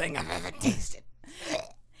unusual thing I've ever tasted.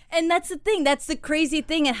 And that's the thing. That's the crazy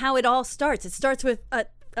thing and how it all starts. It starts with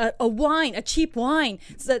a wine, a cheap wine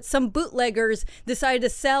that some bootleggers decided to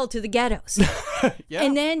sell to the ghettos. Yeah.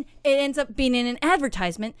 And then it ends up being in an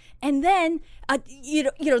advertisement. And then,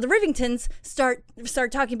 the Rivingtons start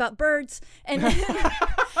talking about birds. And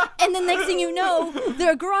and the next thing you know,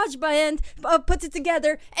 their garage band puts it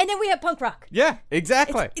together. And then we have punk rock. Yeah,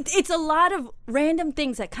 exactly. It's a lot of random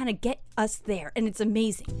things that kind of get us there. And it's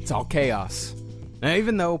amazing. It's all chaos. Now,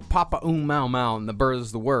 even though Papa Oom Mau Mau and The Bird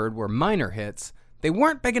is the Word were minor hits, they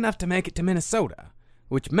weren't big enough to make it to Minnesota,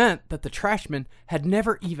 which meant that the Trashmen had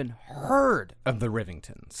never even heard of the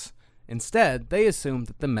Rivingtons. Instead, they assumed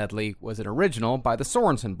that the medley was an original by the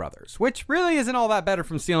Sorensen brothers, which really isn't all that better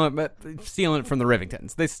from stealing it from the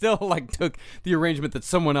Rivingtons. They still took the arrangement that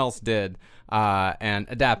someone else did and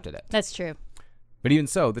adapted it. That's true. But even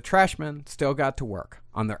so, the Trashmen still got to work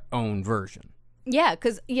on their own version. Yeah,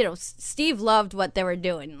 because, Steve loved what they were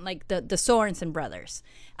doing, like the Sorensen brothers.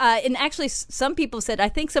 And actually, some people said, I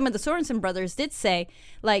think some of the Sorensen brothers did say,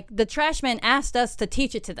 like, the Trashmen asked us to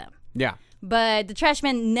teach it to them. Yeah. But the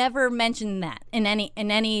Trashmen never mentioned that in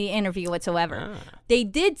any interview whatsoever. They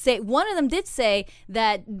did say, one of them did say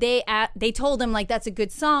that they told him, like, that's a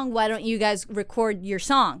good song, why don't you guys record your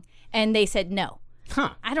song? And they said no.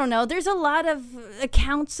 Huh. I don't know. There's a lot of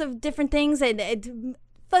accounts of different things and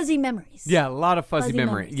fuzzy memories. Yeah, a lot of fuzzy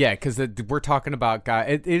memory. memories. Yeah, because we're talking about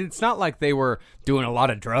guys. It's not like they were doing a lot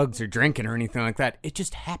of drugs or drinking or anything like that. It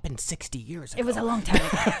just happened 60 years ago. It was a long time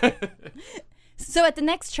ago. So at the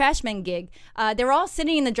next Trashmen gig, they were all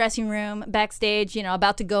sitting in the dressing room backstage,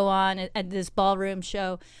 about to go on at this ballroom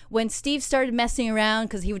show, when Steve started messing around,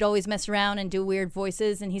 because he would always mess around and do weird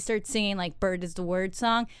voices, and he started singing like Bird is the Word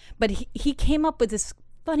song. But he came up with this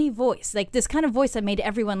funny voice, like this kind of voice that made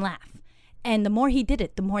everyone laugh. And the more he did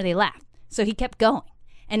it, the more they laughed. So he kept going.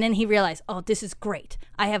 And then he realized, oh, this is great.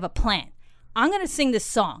 I have a plan. I'm going to sing this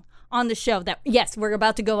song on the show that, yes, we're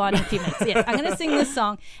about to go on in a few minutes. Yes, I'm going to sing this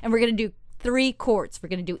song, and we're going to do 3 chords. We're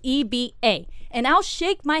going to do E, B, A. And I'll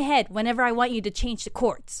shake my head whenever I want you to change the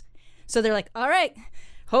chords. So they're like, all right,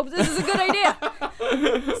 hope this is a good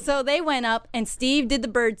idea. So they went up, and Steve did the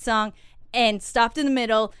Bird song, and stopped in the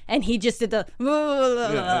middle, and he just did the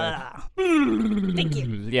thank you.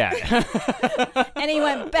 Yeah. And he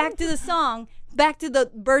went back to the song, back to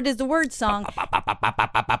the Bird is the Word song.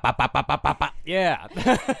 Yeah.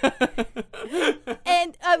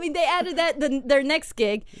 And I mean, they added that their next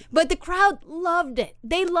gig, but the crowd loved it.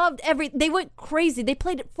 They loved they went crazy. They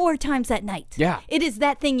played it 4 times that night. Yeah. It is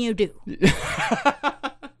that thing you do.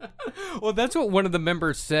 Well, that's what one of the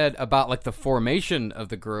members said about like the formation of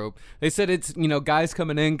the group. They said it's, guys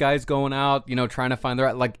coming in, guys going out, trying to find the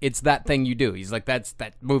right, like it's that thing you do. He's like,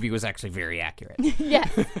 that movie was actually very accurate. Yes.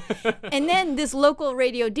 And then this local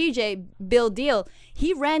radio DJ, Bill Deal,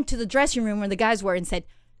 he ran to the dressing room where the guys were and said,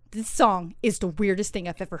 this song is the weirdest thing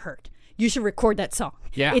I've ever heard. You should record that song.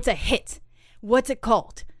 Yeah. It's a hit. What's it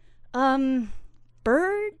called? Bird?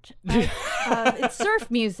 It's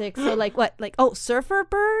surf music. So like what? Like, Surfer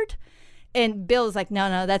Bird? And Bill's like,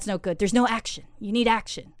 no, that's no good. There's no action. You need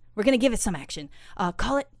action. We're going to give it some action.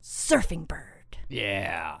 Call it Surfing Bird.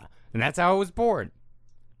 Yeah. And that's how it was born.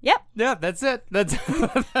 Yep. Yeah, that's it. That's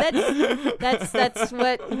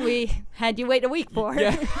what we had you wait a week for.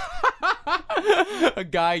 Yeah. A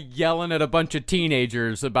guy yelling at a bunch of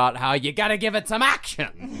teenagers about how you got to give it some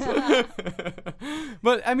action.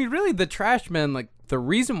 But I mean, really, the Trashmen, like the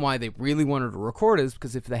reason why they really wanted to record is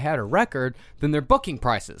because if they had a record, then their booking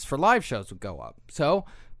prices for live shows would go up. So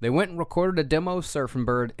they went and recorded a demo of Surfing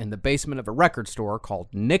Bird in the basement of a record store called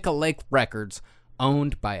Nickel Lake Records,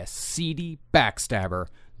 owned by a seedy backstabber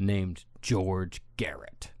named George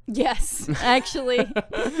Garrett. Yes, actually.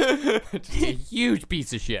 Just a huge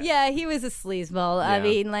piece of shit. Yeah, he was a sleazeball. Yeah. I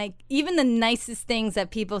mean, like, even the nicest things that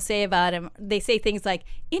people say about him, they say things like,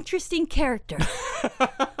 interesting character.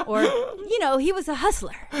 Or, he was a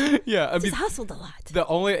hustler. Yeah, I mean, Just hustled a lot.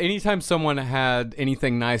 Anytime someone had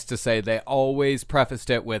anything nice to say, they always prefaced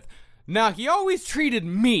it with, now, he always treated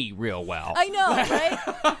me real well. I know,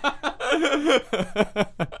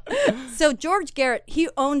 right? So George Garrett, he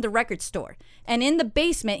owned the record store. And in the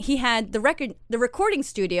basement, he had the recording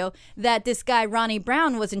studio that this guy, Ronnie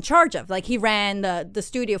Brown, was in charge of. Like, he ran the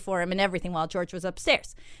studio for him and everything while George was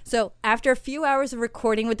upstairs. So after a few hours of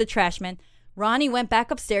recording with the Trashmen, Ronnie went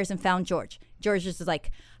back upstairs and found George. George was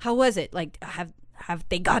like, how was it? Like, have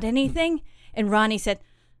they got anything? And Ronnie said,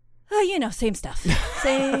 same stuff.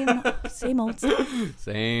 Same old stuff.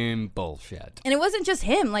 Same bullshit. And it wasn't just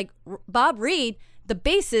him. Like, Bob Reed, the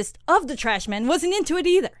bassist of the Trashmen, wasn't into it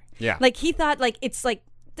either. Yeah. Like, he thought, like, it's like,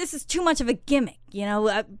 this is too much of a gimmick,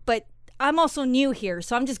 but I'm also new here,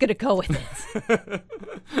 so I'm just going to go with it.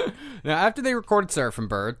 Now, after they recorded Surfing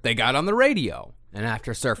Bird, they got on the radio. And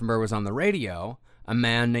after Surfing Bird was on the radio, a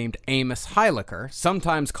man named Amos Heiliger,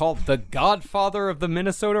 sometimes called the godfather of the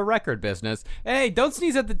Minnesota record business. Hey, don't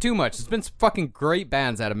sneeze at it too much. There's been some fucking great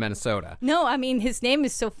bands out of Minnesota. No, I mean, his name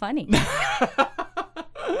is so funny.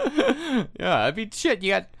 Yeah, I mean, shit,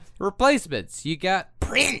 you got Replacements, you got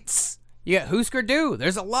Prince, you got Husker Du.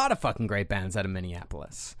 There's a lot of fucking great bands out of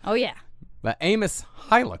Minneapolis. Oh, yeah. But Amos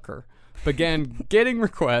Heiliger began getting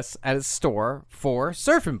requests at his store for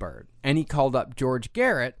Surfing Bird, and he called up George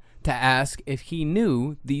Garrett to ask if he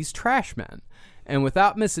knew these Trashmen. And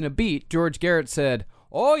without missing a beat, George Garrett said,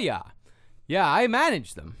 oh, yeah, I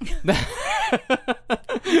manage them.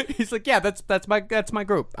 He's like, yeah, that's my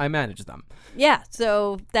group. I manage them. Yeah,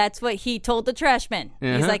 so that's what he told the Trashmen.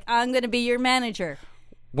 He's like, I'm going to be your manager.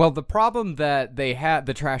 Well, the problem that the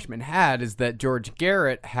Trashmen had is that George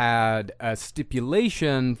Garrett had a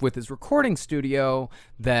stipulation with his recording studio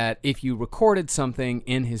that if you recorded something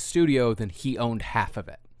in his studio, then he owned half of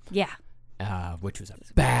it. Yeah. Which was a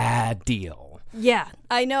bad deal. Yeah,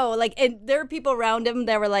 I know. Like, and there are people around him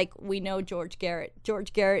that were like, we know George Garrett.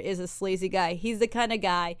 George Garrett is a sleazy guy. He's the kind of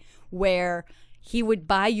guy where he would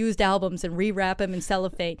buy used albums and rewrap them in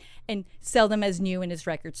cellophane and sell them as new in his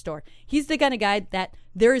record store. He's the kind of guy that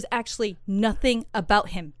there is actually nothing about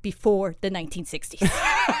him before the 1960s.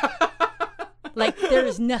 Like, there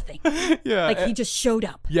is nothing. Yeah. Like, he just showed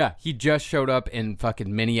up. Yeah, he just showed up in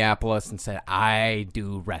fucking Minneapolis and said, I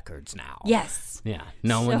do records now. Yes. Yeah,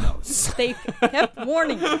 no one knows. They kept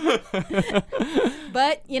warning him.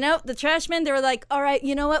 But, the Trashmen, they were like, all right,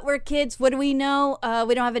 you know what? We're kids. What do we know?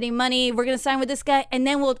 We don't have any money. We're going to sign with this guy. And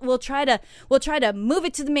then we'll try to move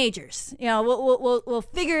it to the majors. We'll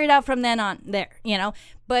figure it out from then on there,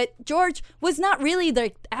 But George was not really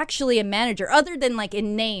actually a manager, other than like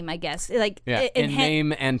in name, I guess. Like, yeah, in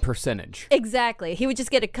name and percentage. Exactly. He would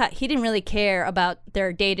just get a cut. He didn't really care about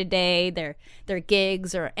their day-to-day, their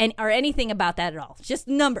gigs, or anything about that at all. Just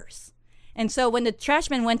numbers. And so when the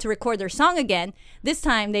Trashmen went to record their song again, this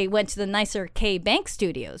time they went to the nicer K Bank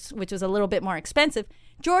Studios, which was a little bit more expensive.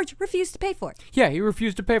 George refused to pay for it. Yeah, he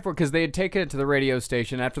refused to pay for it because they had taken it to the radio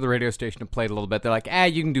station. After the radio station had played a little bit, they're like,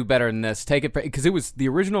 you can do better than this. Take it, because it was the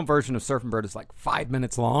original version of Surfing Bird is like 5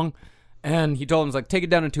 minutes long. And he told him, like, take it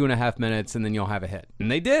down to 2.5 minutes and then you'll have a hit.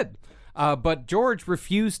 And they did. But George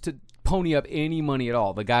refused to pony up any money at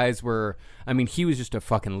all. The guys were, he was just a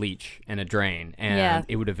fucking leech and a drain, and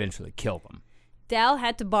it would eventually kill them. Dal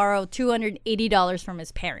had to borrow $280 from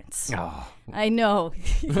his parents. Oh. I know.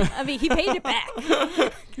 He paid it back.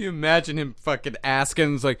 Can you imagine him fucking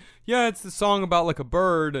asking? It's like, yeah, it's the song about like a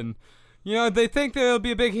bird, and they think that it'll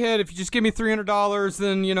be a big hit if you just give me $300.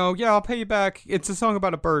 Then I'll pay you back. It's a song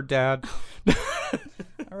about a bird, Dad.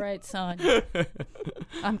 All right, son.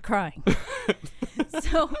 I'm crying.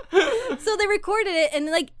 So they recorded it,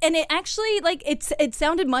 and it actually it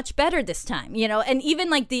sounded much better this time, and even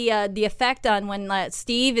like the effect on when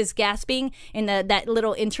Steve is gasping in that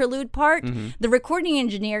little interlude part, the recording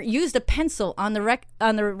engineer used a pencil on the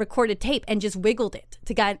recorded tape and just wiggled it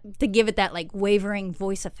to give it that like wavering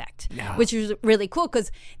voice effect, which was really cool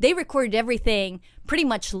because they recorded everything pretty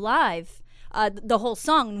much live. The whole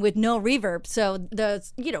song with no reverb, so the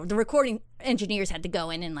recording engineers had to go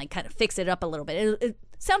in and like kind of fix it up a little bit. It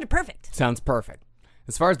sounded perfect. Sounds perfect.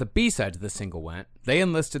 As far as the B-side of the single went, they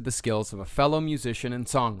enlisted the skills of a fellow musician and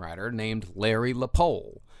songwriter named Larry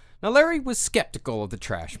LaPole. Now, Larry was skeptical of the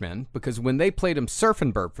Trashmen because when they played him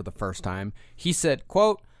Surfin' Bird for the first time, he said,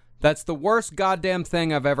 quote, "That's the worst goddamn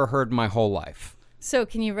thing I've ever heard in my whole life." So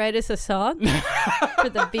can you write us a song for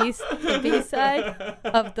the B-side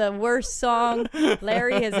of the worst song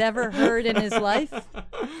Larry has ever heard in his life?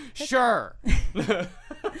 Sure.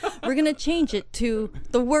 We're going to change it to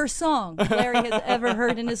the worst song Larry has ever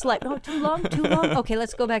heard in his life. Oh, too long? Okay,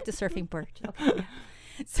 let's go back to Surfing Bird. Okay.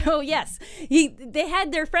 So, yes, they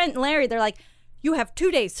had their friend Larry. They're like, you have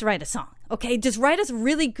 2 days to write a song. Okay, just write us a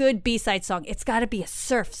really good B-side song. It's got to be a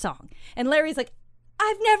surf song. And Larry's like,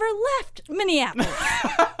 I've never left Minneapolis.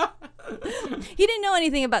 He didn't know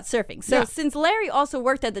anything about surfing. So since Larry also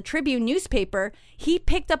worked at the Tribune newspaper, he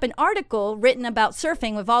picked up an article written about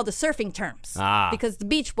surfing with all the surfing terms. Because the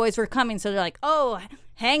Beach Boys were coming, so they're like, oh,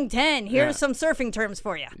 hang 10. Here's some surfing terms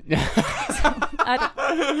for you.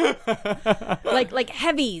 like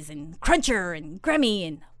heavies and cruncher and gremmy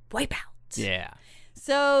and wipeout. Yeah.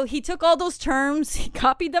 So he took all those terms, he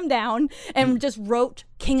copied them down, and just wrote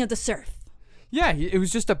King of the Surf. Yeah, it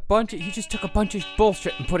was just he just took a bunch of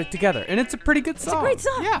bullshit and put it together. And it's a pretty good song. It's a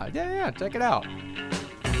great song. Yeah, check it out.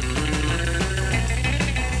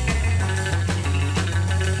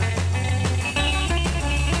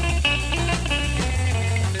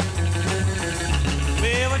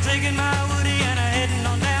 Well, we're taking my Woody and heading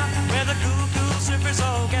on down where the cool surfers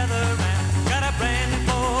all gather around. Got a brand new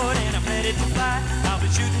board and I'm ready to fly. I'll be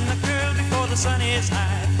shooting the curl before the sun is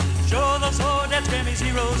high. Show those Hornets, Grammys,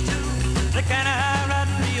 heroes too. The kind of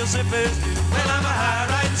high-riding real surfers do. Well, I'm a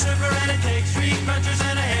high-riding surfer and it takes 3 crunchers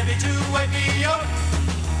and a heavy to wake me up.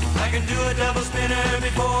 I can do a double spinner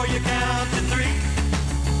before you count to 3.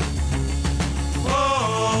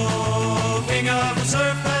 Oh, king of the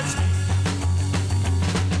surf, that's me.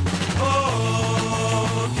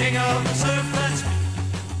 Oh, king of the surf, that's me.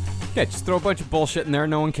 Yeah, just throw a bunch of bullshit in there.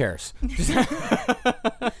 No one cares.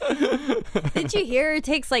 Did you hear it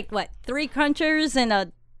takes 3 crunchers and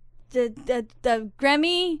a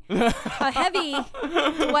Grammy, a heavy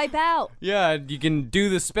to wipe out. Yeah, you can do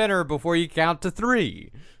the spinner before you count to 3.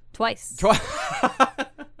 Twice.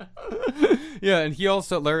 Yeah, and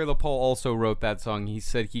Larry LaPole also wrote that song. He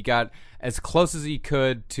said he got as close as he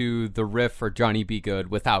could to the riff for Johnny B. Good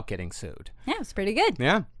without getting sued. Yeah, it was pretty good.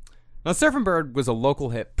 Yeah. Now, Surfin' Bird was a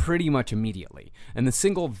local hit pretty much immediately, and the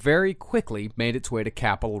single very quickly made its way to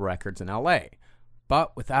Capitol Records in L.A.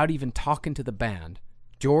 But without even talking to the band,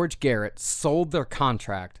 George Garrett sold their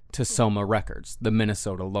contract to Soma Records, the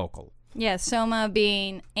Minnesota local. Yeah, Soma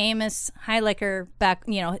being Amos Heilecker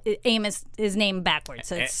Amos is named backwards,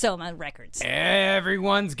 so it's Soma Records.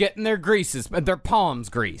 Everyone's getting their palms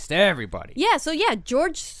greased, everybody. Yeah, so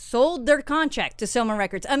George sold their contract to Soma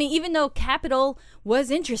Records. Even though Capitol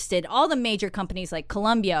was interested, all the major companies like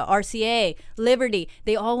Columbia, RCA, Liberty,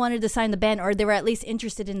 they all wanted to sign the band, or they were at least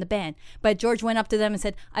interested in the band. But George went up to them and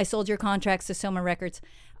said, I sold your contracts to Soma Records.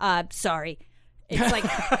 Sorry.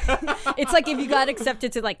 It's like if you got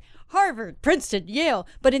accepted to Harvard, Princeton, Yale,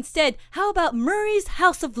 but instead, how about Murray's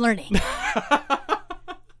House of Learning?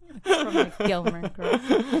 From Gilmore Girls.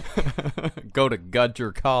 Go to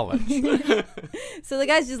Gudger College. So the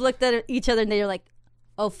guys just looked at each other and they were like,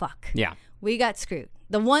 oh fuck. Yeah. We got screwed.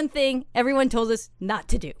 The one thing everyone told us not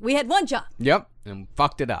to do. We had one job. Yep, and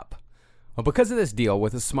fucked it up. Well, because of this deal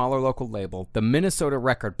with a smaller local label, the Minnesota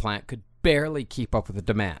record plant could barely keep up with the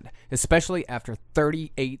demand, especially after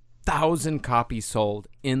 38,000 copies sold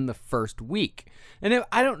in the first week. And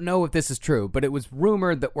I don't know if this is true, but it was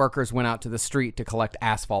rumored that workers went out to the street to collect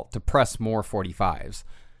asphalt to press more 45s.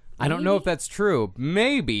 I don't know if that's true.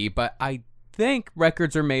 Maybe, but I think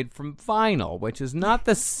records are made from vinyl, which is not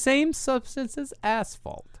the same substance as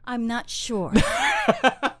asphalt. I'm not sure.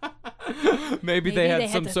 Maybe they had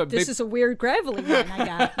some to, sort. This is a weird gravelly one I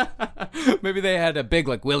got. Maybe they had a big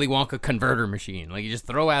like Willy Wonka converter machine. Like you just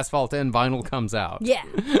throw asphalt in, vinyl comes out. Yeah.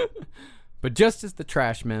 But just as the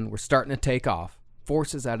trash men were starting to take off,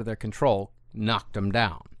 forces out of their control knocked them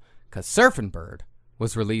down. Because Surfin' Bird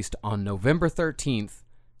was released on November 13th,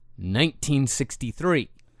 1963.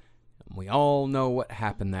 And we all know what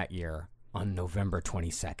happened that year on November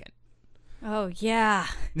 22nd. Oh, yeah.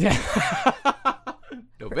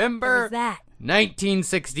 November What was that?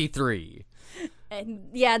 1963. And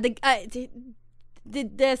yeah, the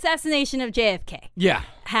assassination of JFK. Yeah.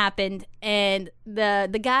 Happened, and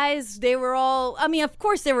the guys, they were all, I mean, of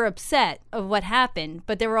course they were upset of what happened,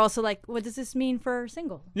 but they were also like, what does this mean for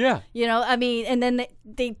single? Yeah. You know, I mean, and then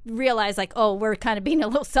they realized like, oh, we're kind of being a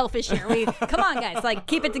little selfish here. Come on, guys, like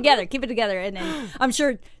keep it together. And then I'm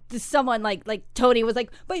sure someone like Tony was like,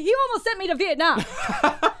 but he almost sent me to Vietnam.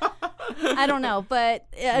 I don't know, but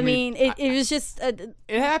I mean, it was just it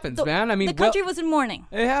happens, man. I mean, the country was in mourning.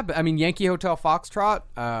 It happened. I mean, Yankee Hotel Foxtrot,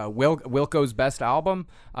 Wilco's best album,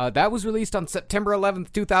 that was released on September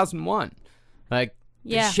 11th, 2001. Like,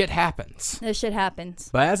 this shit happens. This shit happens.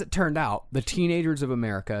 But as it turned out, the teenagers of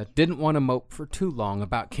America didn't want to mope for too long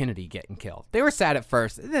about Kennedy getting killed. They were sad at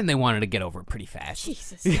first, and then they wanted to get over it pretty fast.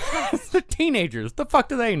 Jesus. The teenagers, the fuck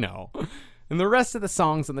do they know? And the rest of the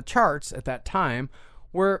songs on the charts at that time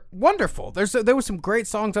were wonderful. There were some great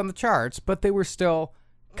songs on the charts, but they were still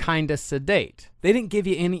kind of sedate. They didn't give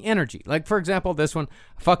you any energy. Like, for example, this one,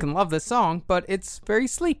 I fucking love this song, but it's very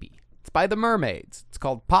sleepy. It's by the Mermaids. It's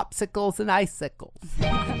called Popsicles and Icicles.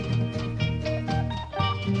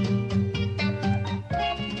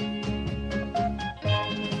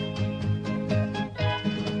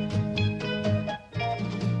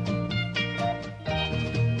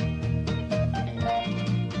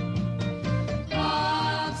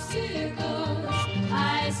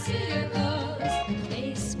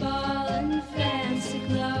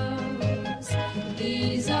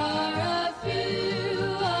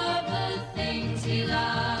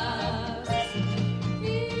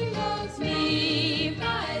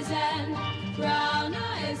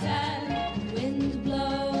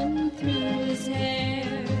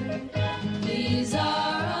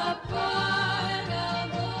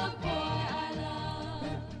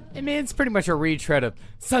 I mean, it's pretty much a retread of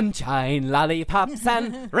sunshine, lollipops,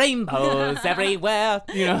 and rainbows everywhere.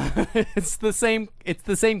 You know, it's the same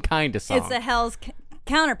kind of song. It's the Hell's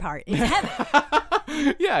counterpart in heaven.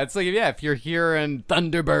 Yeah, it's like, if you're hearing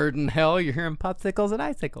Thunderbird in hell, you're hearing Popsicles and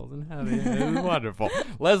Icicles in heaven. It's wonderful.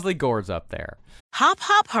 Leslie Gore's up there. Hop,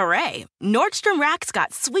 hop, hooray! Nordstrom Rack's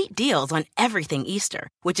got sweet deals on everything Easter,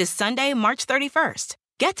 which is Sunday, March 31st.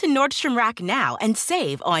 Get to Nordstrom Rack now and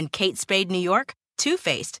save on Kate Spade New York, Too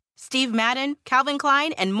Faced, Steve Madden, Calvin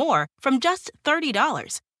Klein, and more from just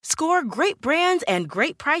 $30. Score great brands and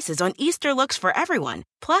great prices on Easter looks for everyone,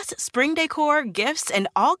 plus spring decor, gifts, and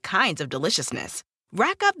all kinds of deliciousness.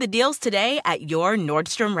 Rack up the deals today at your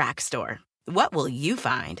Nordstrom Rack store. What will you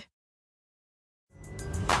find?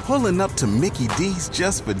 Pulling up to Mickey D's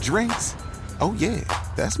just for drinks? Oh yeah,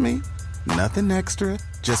 that's me. Nothing extra,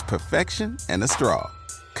 just perfection and a straw.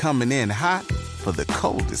 Coming in hot for the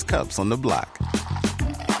coldest cups on the block.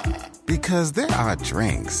 Because there are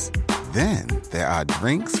drinks. Then there are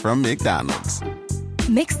drinks from McDonald's.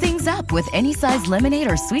 Mix things up with any size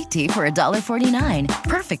lemonade or sweet tea for $1.49.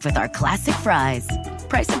 Perfect with our classic fries.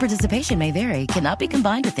 Price and participation may vary. Cannot be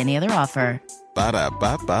combined with any other offer.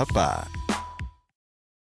 Ba-da-ba-ba-ba.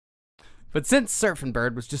 But since Surfin'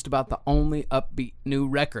 Bird was just about the only upbeat new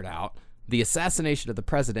record out, the assassination of the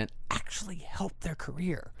president actually helped their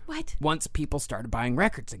career. What? Once people started buying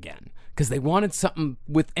records again. Because they wanted something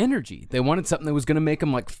with energy. They wanted something that was going to make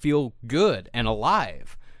them like feel good and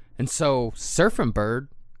alive. And so Surfin' Bird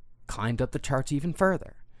climbed up the charts even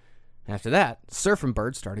further. After that, Surfin'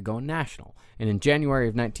 Bird started going national. And in January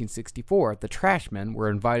of 1964, the Trashmen were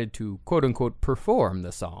invited to quote-unquote perform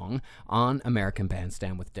the song on American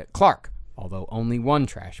Bandstand with Dick Clark. Although only one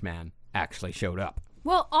trash man actually showed up.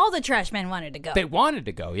 Well, all the trash men wanted to go. They wanted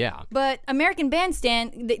to go, yeah. But American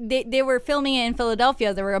Bandstand, they were filming it in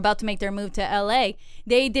Philadelphia. They were about to make their move to L.A.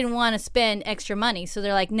 They didn't want to spend extra money. So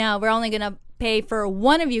they're like, no, we're only going to pay for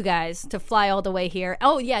one of you guys to fly all the way here.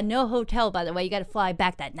 Oh, yeah, no hotel, by the way. You got to fly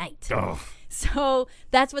back that night. Oh. So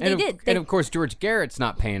that's what they did. And of course, George Garrett's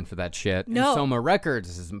not paying for that shit. No. And Soma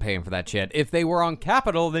Records isn't paying for that shit. If they were on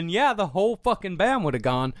Capitol, then yeah, the whole fucking band would have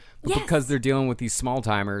gone. But because they're dealing with these small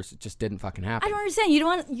timers, it just didn't fucking happen. I don't understand. You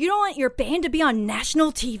don't want your band to be on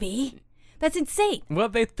national TV? That's insane. Well,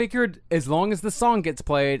 they figured as long as the song gets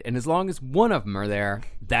played and as long as one of them are there,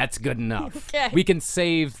 that's good enough. Okay. We can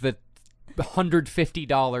save the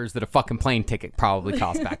 $150 that a fucking plane ticket probably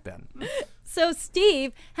cost back then. So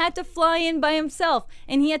Steve had to fly in by himself,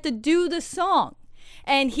 and he had to do the song.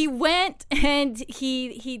 And he went and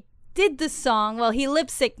he did the song. Well, he lip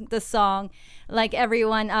synced the song like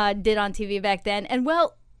everyone did on TV back then. And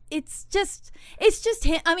well, it's just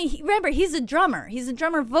him. I mean, remember, he's a drummer. He's a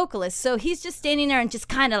drummer vocalist. So he's just standing there and just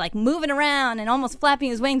kind of like moving around and almost flapping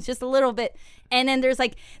his wings just a little bit. And then there's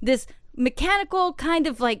like this mechanical kind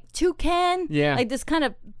of like toucan. Yeah. Like this kind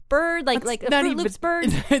of bird, like a Fruit Loops bird.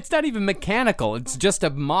 It's not even mechanical. It's just a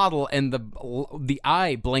model, and the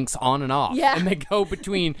eye blinks on and off. Yeah. And they go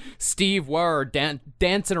between Steve Ware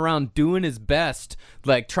dancing around, doing his best,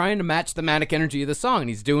 like trying to match the manic energy of the song. And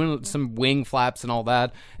he's doing some wing flaps and all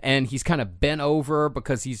that. And he's kind of bent over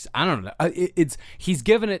because I don't know. He's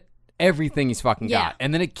given it everything he's fucking got.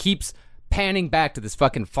 And then it keeps panning back to this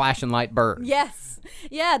fucking flashing light bird. Yes.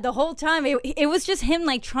 Yeah, the whole time it was just him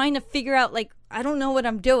like trying to figure out like, I don't know what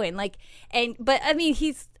I'm doing. But I mean,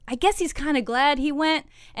 I guess he's kind of glad he went,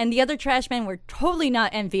 and the other trash men were totally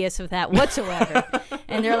not envious of that whatsoever.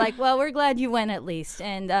 And they're like, well, we're glad you went at least.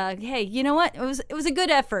 And hey, you know what? It was a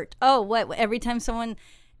good effort. Oh, what? Every time someone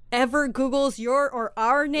ever Googles your or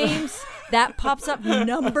our names, that pops up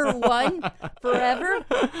number one forever?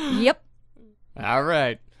 Yep. All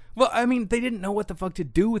right. Well, I mean, they didn't know what the fuck to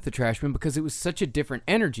do with the Trashmen because it was such a different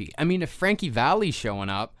energy. I mean, if Frankie Valli's showing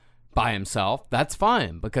up by himself, that's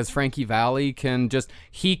fine because Frankie Valli can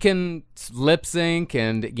lip sync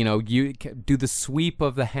and, you know, you do the sweep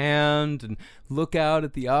of the hand and look out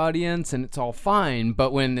at the audience and it's all fine.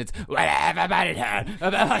 But when it's like,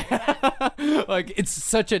 it's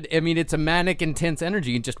such it's a manic, intense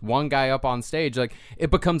energy and just one guy up on stage, like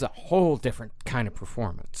it becomes a whole different kind of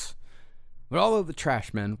performance. But although the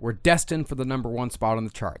Trashmen were destined for the number one spot on the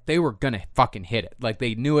chart, they were gonna fucking hit it. Like,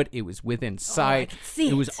 they knew it. It was within sight. I could see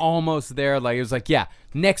it was almost there. Like, it was like, yeah,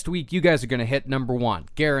 next week you guys are gonna hit number one,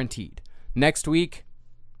 guaranteed. Next week,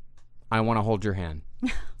 I Want to Hold Your Hand.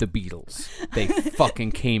 The Beatles. They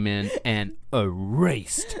fucking came in and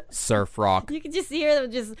erased surf rock. You could just hear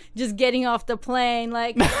them just getting off the plane,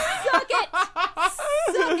 like, suck it,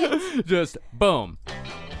 suck it. Just boom,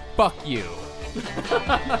 fuck you.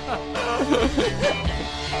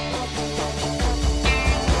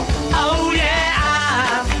 Oh yeah,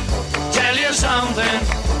 I'll tell you something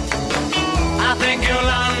I think you'll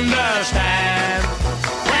understand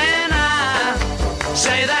when I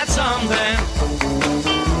say that something.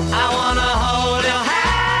 I wanna hold your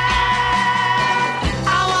hand.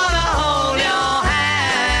 I wanna hold your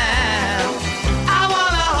hand. I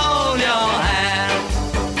wanna hold your hand.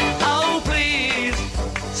 Oh please,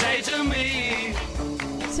 say to me.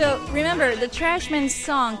 So remember, the Trashmen's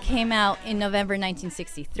song came out in November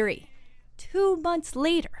 1963. 2 months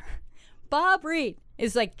later, Bob Reed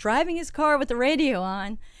is like driving his car with the radio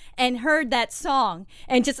on and heard that song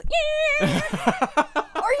and just, are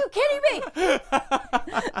you kidding me?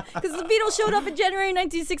 Because the Beatles showed up in January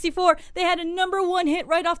 1964. They had a number one hit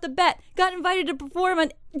right off the bat. Got invited to perform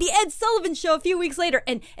on the Ed Sullivan Show a few weeks later,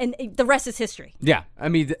 and the rest is history. Yeah, I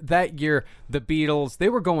mean, that year, the Beatles, they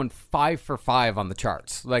were going 5 for 5 on the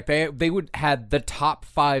charts. Like, they would had the top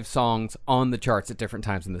 5 songs on the charts at different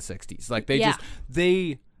times in the 60s. Like,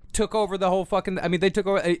 they took over the whole fucking, I mean, they took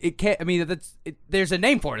over, it can't, I mean, there's a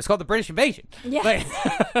name for it. It's called the British Invasion. Yeah.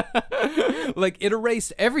 Like, it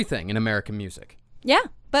erased everything in American music. Yeah,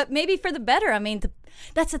 but maybe for the better. I mean,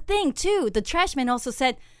 that's the thing, too. The Trashmen also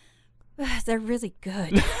said, they're really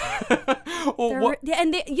good.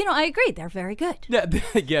 And they, I agree. They're very good. Yeah,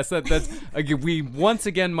 yes, that's. We once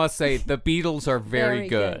again must say the Beatles are very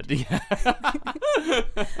good. Yeah.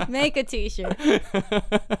 Make a T-shirt.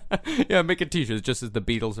 Yeah, make a T-shirt just as the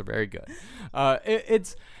Beatles are very good.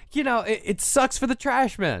 It sucks for the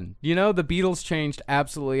Trashmen. The Beatles changed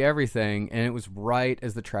absolutely everything, and it was right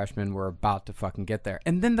as the Trashmen were about to fucking get there.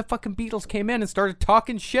 And then the fucking Beatles came in and started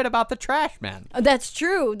talking shit about the Trashmen. That's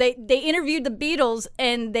true. They interviewed the Beatles,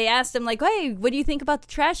 and they asked them, like, hey, what do you think about the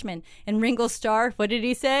Trashmen? And Ringo Starr, what did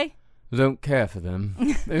he say? I don't care for them.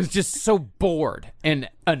 It was just so bored and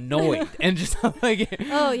annoyed and just like.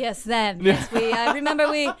 Oh yes, them. Yes, I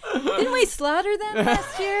remember didn't we slaughter them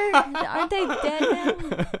last year? Aren't they dead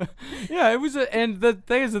now? Yeah, it was, and the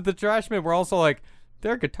thing is that the Trashmen were also like,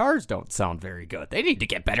 their guitars don't sound very good. They need to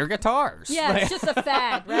get better guitars. Yeah, it's just a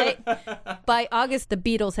fad, right? By August, the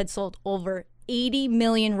Beatles had sold over 80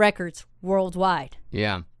 million records worldwide.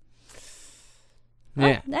 Yeah. Oh,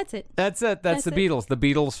 Yeah. that's it. That's it. That's the Beatles. The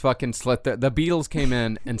Beatles fucking the Beatles came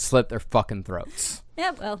in and slit their fucking throats.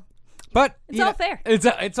 Yeah, well, But it's all fair.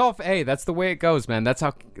 It's all hey, that's the way it goes, man. That's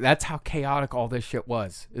how chaotic all this shit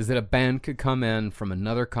was. Is that a band could come in from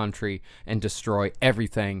another country and destroy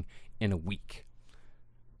everything in a week.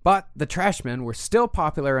 But the Trashmen were still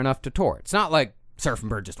popular enough to tour. It's not like Surfing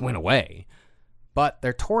Bird just went away. But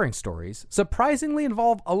their touring stories surprisingly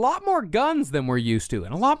involve a lot more guns than we're used to,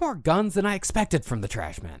 and a lot more guns than I expected from the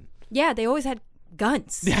Trashmen. Yeah, they always had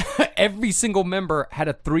guns. Every single member had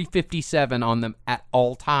a .357 on them at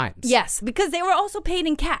all times. Yes, because they were also paid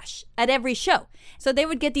in cash at every show. So they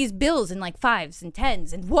would get these bills in like 5s and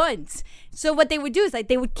 10s and 1s. So what they would do is like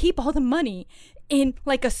they would keep all the money in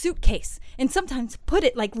like a suitcase and sometimes put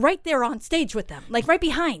it like right there on stage with them, like right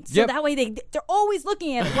behind. So that way they're always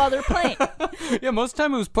looking at it while they're playing. Yeah, most of the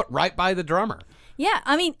time it was put right by the drummer. Yeah,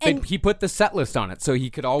 I mean, and He put the set list on it so he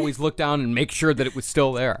could always look down and make sure that it was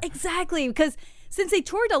still there. exactly, because since they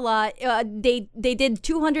toured a lot, they did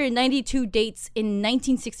 292 dates in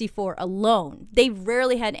 1964 alone. They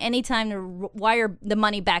rarely had any time to wire the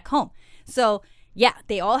money back home. So yeah,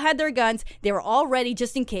 they all had their guns. They were all ready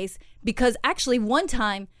just in case. Because actually, one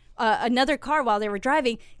time, another car while they were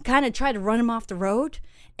driving kind of tried to run them off the road,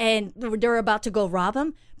 and they were about to go rob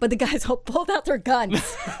them. But the guys all pulled out their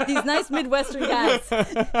guns. These nice Midwestern guys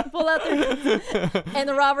pulled out their guns, and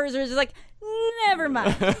the robbers were just like, "Never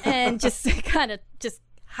mind," and just kind of just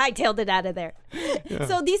hightailed it out of there. Yeah.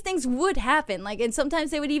 So these things would happen, like, and sometimes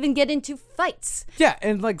they would even get into fights. Yeah,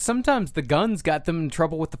 and like sometimes the guns got them in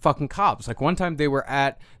trouble with the fucking cops. Like one time they were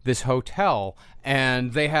at this hotel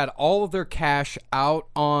and they had all of their cash out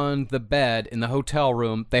on the bed in the hotel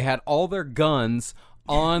room. They had all their guns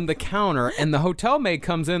on the counter, and the hotel maid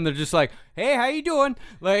comes in. They're just like, "Hey, how you doing?"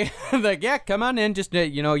 Like, yeah, come on in. Just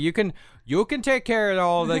you can take care of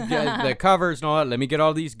all the covers and all that. Let me get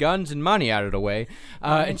all these guns and money out of the way.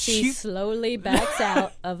 And she slowly backs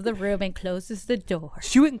out of the room and closes the door.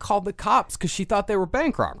 She went and called the cops because she thought they were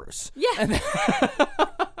bank robbers. Yeah.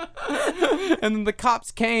 And then the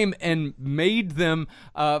cops came and made them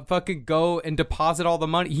fucking go and deposit all the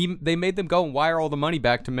money. They made them go and wire all the money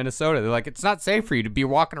back to Minnesota. They're like, it's not safe for you to be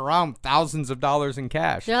walking around with thousands of dollars in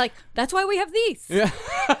cash. They're like, that's why we have these. Yeah.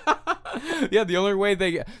 Yeah, the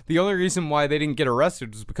only reason why they didn't get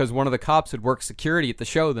arrested was because one of the cops had worked security at the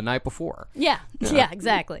show the night before. Yeah,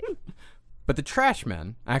 exactly. But the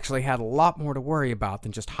Trashmen actually had a lot more to worry about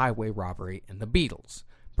than just highway robbery and the Beatles.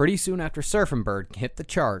 Pretty soon after Surfing Bird hit the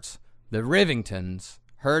charts, the Rivingtons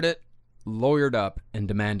heard it, lawyered up, and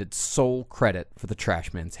demanded sole credit for the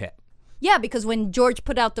Trashmen's hit. Yeah, because when George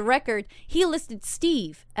put out the record, he listed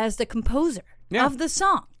Steve as the composer of the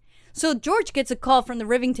song. So George gets a call from the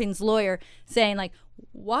Rivingtons' lawyer saying, like,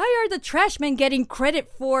 why are the Trashmen getting credit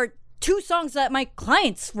for 2 songs that my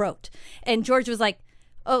clients wrote? And George was like,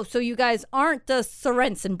 oh, so you guys aren't the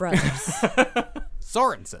Sorensen brothers.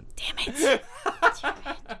 Sorensen. Damn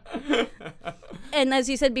it. And as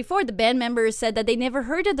you said before, the band members said that they never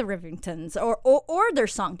heard of the Rivingtons or their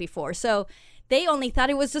song before. So they only thought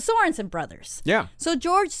it was the Sorensen brothers. Yeah. So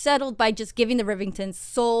George settled by just giving the Rivingtons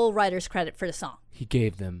sole writer's credit for the song. He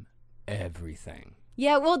gave them everything.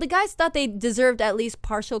 Yeah, well, the guys thought they deserved at least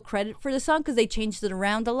partial credit for the song because they changed it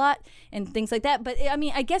around a lot and things like that. But, I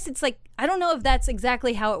mean, I guess it's like, I don't know if that's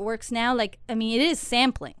exactly how it works now. Like, I mean, it is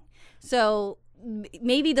sampling. So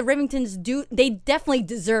maybe the Rivingtons they definitely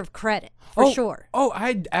deserve credit for sure. Oh,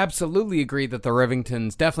 I absolutely agree that the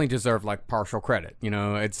Rivingtons definitely deserve like partial credit. You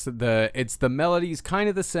know, it's the melodies kind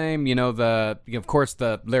of the same. You know, of course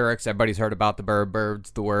the lyrics everybody's heard about, the bird's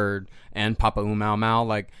the word and Papa Oom Mau Mau,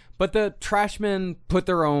 like, but the Trashmen put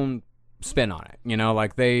their own spin on it. You know,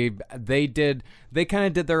 like they kind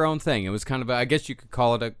of did their own thing. It was kind of I guess you could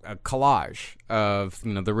call it a collage of,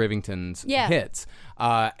 you know, the Rivingtons hits.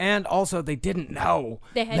 And also they didn't know.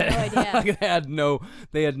 They had no idea.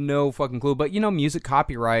 They had no fucking clue. But, you know, music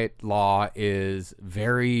copyright law is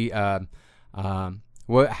very how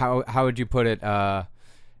would you put it?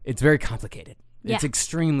 It's very complicated. Yeah. It's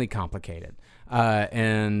extremely complicated.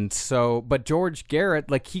 And so, but George Garrett,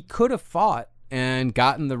 like, he could have fought and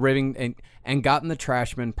gotten the and gotten the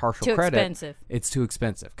Trashmen partial Too credit. expensive. It's too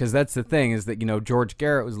expensive because that's the thing is that George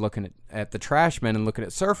Garrett was looking at the Trashmen and looking at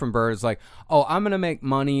Surfing Bird. It's like, oh, I'm gonna make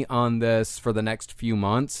money on this for the next few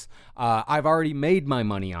months. I've already made my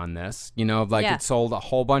money on this. It sold a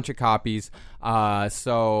whole bunch of copies.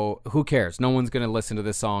 So who cares? No one's gonna listen to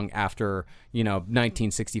this song after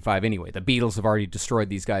 1965 anyway. The Beatles have already destroyed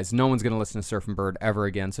these guys. No one's gonna listen to Surfing Bird ever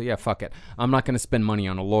again. So yeah, fuck it. I'm not gonna spend money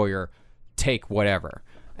on a lawyer. Take whatever.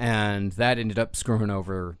 And that ended up screwing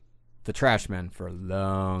over the Trashmen for a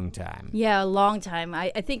long time. Yeah, a long time. I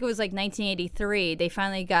think it was like 1983. They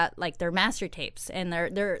finally got like their master tapes and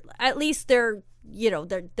their at least their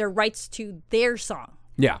rights to their song.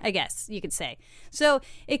 Yeah, I guess you could say. So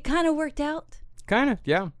it kind of worked out. Kind of,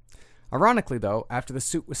 yeah. Ironically, though, after the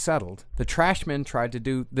suit was settled, the Trashmen tried to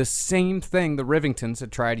do the same thing the Rivingtons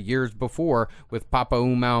had tried years before with Papa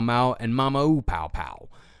Oo Mau Mau and Mama Oo Pow Pow.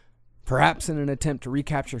 Perhaps in an attempt to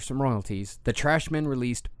recapture some royalties, the Trashmen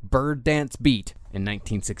released Bird Dance Beat in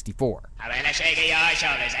 1964. I wanna shake your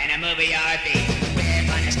shoulders and move your feet. We're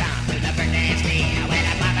gonna stomp to the bird dance beat. I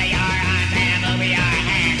wanna pop your arms and move your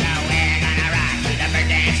hands. Oh, we're gonna rock to the bird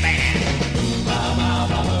dance band.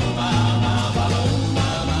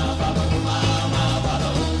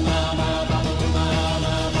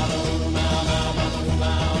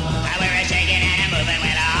 We're shaking and moving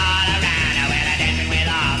with all around. We're dancing with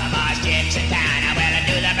all the boss chicks in town. We're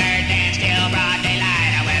do the bird dance till broad daylight.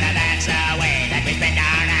 That's the way that we spend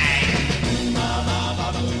our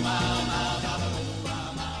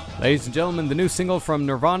night. Ladies and gentlemen, the new single from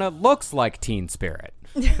Nirvana looks like Teen Spirit.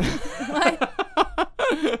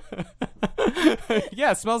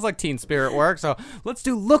 Yeah, it smells like Teen Spirit work, so let's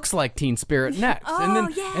do looks like Teen Spirit next.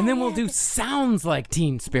 and then we'll do sounds like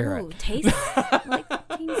Teen Spirit. Ooh, tastes like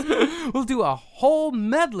Teen Spirit. We'll do a whole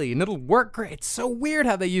medley, and it'll work great. It's so weird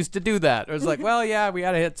how they used to do that. It was like, well, yeah, we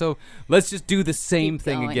had a hit, so let's just do the same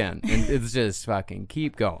thing going. again. And it's just fucking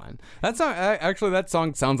keep going. That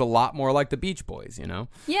song sounds a lot more like the Beach Boys,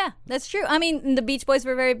 Yeah, that's true. I mean, the Beach Boys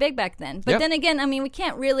were very big back then. But then again, I mean, we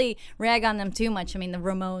can't really rag on them too much. I mean, the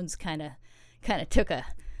Ramones kind of took a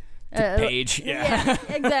page. Yeah,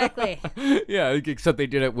 exactly. Yeah, except they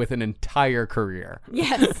did it with an entire career.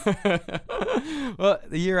 Yes. Well,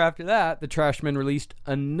 the year after that, the Trashmen released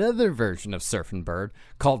another version of Surfin' Bird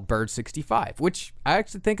called Bird 65, which I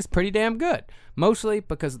actually think is pretty damn good, mostly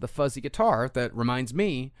because of the fuzzy guitar that reminds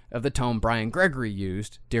me of the tone Brian Gregory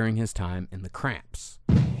used during his time in the Cramps.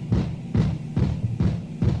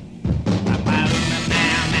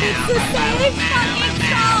 It's the same fucking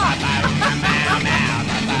song.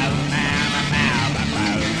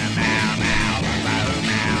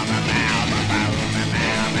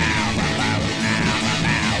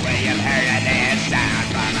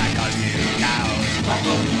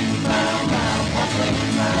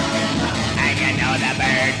 And you know the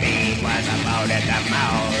bird beat was emoted the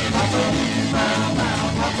most.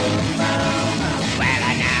 Well,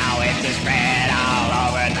 and now it's spread all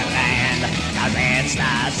over the land, 'cause it's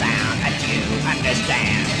the sound that you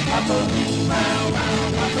understand.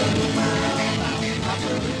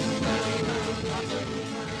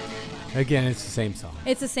 Again, it's the same song.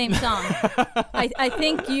 It's the same song. I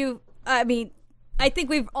think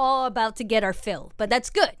we've all about to get our fill, but that's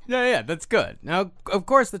good. Yeah, that's good. Now, of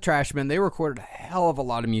course, the Trashmen, they recorded a hell of a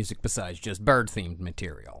lot of music besides just bird-themed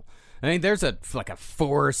material. I mean, there's a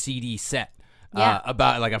 4 CD set,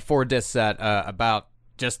 about like a 4-disc set about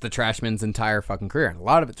just the Trashmen's entire fucking career, and a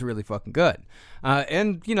lot of it's really fucking good.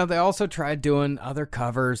 And, they also tried doing other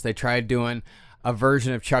covers. They tried doing a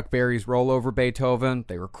version of Chuck Berry's Roll Over Beethoven.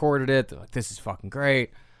 They recorded it. They're like, this is fucking great.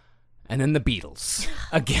 And then the Beatles.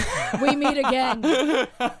 Again. We meet again. The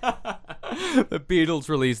Beatles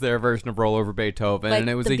released their version of Roll Over Beethoven, and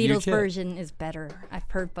it was a huge hit. The Beatles version is better. I've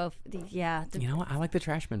heard both. Yeah. You know what? I like the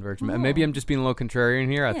Trashmen version. Oh. Maybe I'm just being a little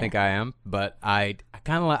contrarian here. I think I am. But I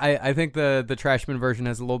kind of like, I think the Trashmen version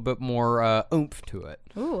has a little bit more oomph to it.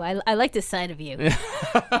 Ooh, I like this side of you.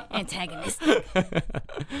 Antagonistic.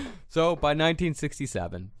 So, by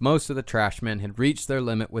 1967, most of the Trashmen had reached their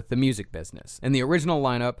limit with the music business, and the original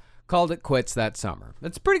lineup called it quits that summer.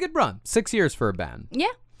 That's a pretty good run. 6 years for a band.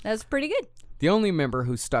 Yeah, that's pretty good. The only member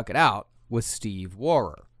who stuck it out was Steve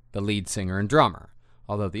Wahrer, the lead singer and drummer,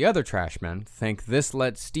 although the other Trashmen think this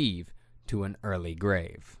led Steve to an early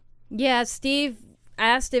grave. Yeah, Steve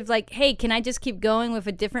asked if, hey, can I just keep going with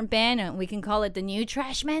a different band and we can call it the New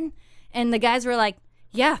Trashmen? And the guys were like,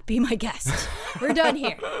 yeah, be my guest. We're done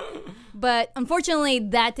here. But unfortunately,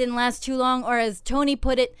 that didn't last too long, or as Tony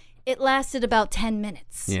put it, it lasted about 10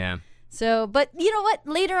 minutes. Yeah. So, but you know what?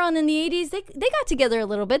 Later on in the 80s, they got together a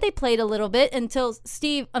little bit. They played a little bit until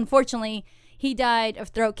Steve, unfortunately, He died of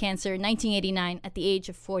throat cancer in 1989 at the age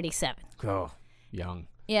of 47. Oh, young.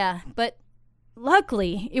 Yeah, but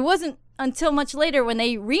luckily, it wasn't until much later when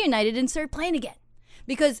they reunited and started playing again.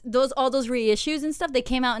 Because all those reissues and stuff, they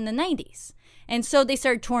came out in the 90s. And so they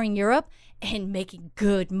started touring Europe and making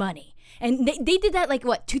good money. And they did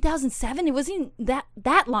that 2007? It wasn't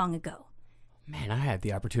that long ago. Man, I had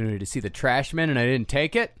the opportunity to see the Trashmen and I didn't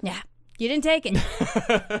take it. Yeah, you didn't take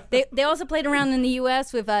it. They also played around in the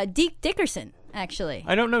U.S. with Deke Dickerson, actually.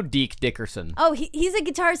 I don't know Deke Dickerson. Oh, he's a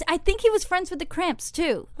guitarist. I think he was friends with the Cramps,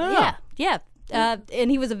 too. Oh. Yeah.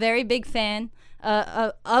 And he was a very big fan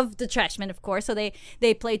of the Trashmen, of course. So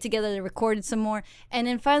they played together, they recorded some more. And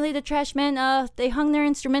then finally the Trashmen, they hung their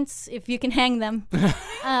instruments, if you can hang them,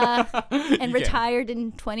 and retired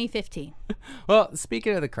in 2015. Well,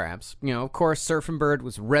 speaking of the Cramps, of course, Surfin' Bird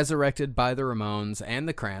was resurrected by the Ramones and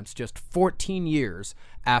the Cramps just 14 years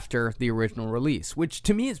after the original release, which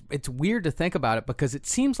to me it's weird to think about it because it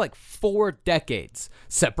seems like 4 decades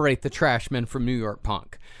separate the Trashmen from New York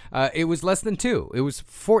punk. It was less than 2. It was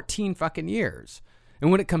 14 fucking years. And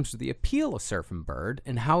when it comes to the appeal of Surfin' Bird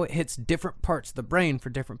and how it hits different parts of the brain for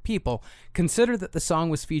different people, consider that the song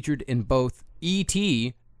was featured in both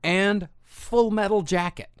E.T. and Full Metal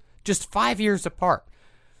Jacket, just 5 years apart.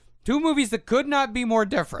 2 movies that could not be more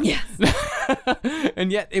different. Yes.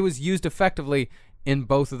 And yet it was used effectively in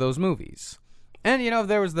both of those movies. And,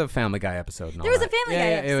 there was the Family Guy episode. And all There was that. a Family Guy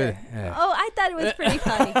episode. Yeah. Oh, I thought it was pretty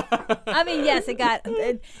funny. I mean, yes,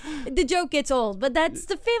 the joke gets old, but that's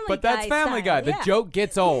the Family Guy. But that's Family Guy. The joke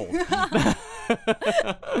gets old.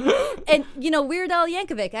 And, Weird Al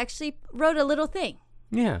Yankovic actually wrote a little thing.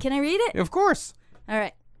 Yeah. Can I read it? Of course. All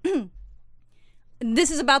right. This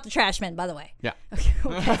is about the Trashmen, by the way. Yeah.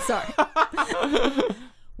 Okay, sorry.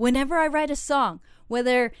 Whenever I write a song,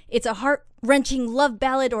 whether it's a heart-wrenching love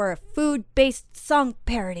ballad or a food-based song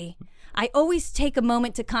parody, I always take a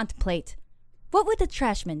moment to contemplate, what would the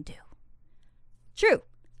Trashmen do? True,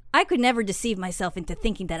 I could never deceive myself into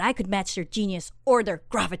thinking that I could match their genius or their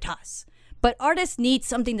gravitas. But artists need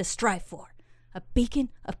something to strive for, a beacon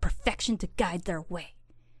of perfection to guide their way.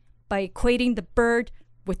 By equating the bird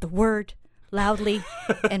with the word, loudly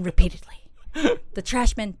and repeatedly, the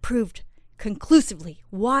Trashmen proved conclusively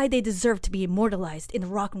why they deserve to be immortalized in the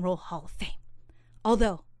Rock and Roll Hall of Fame.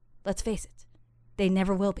 Although, let's face it, they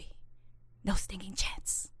never will be. No stinking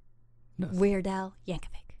chance. No. Weird Al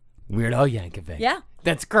Yankovic. Weird Al Yankovic. Yeah.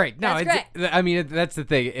 That's great. No, That's great. I mean, that's the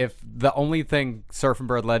thing. If the only thing Surfin'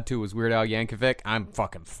 Bird led to was Weird Al Yankovic, I'm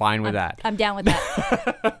fucking fine with that. I'm down with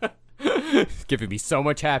that. It's given me so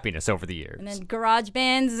much happiness over the years. And then garage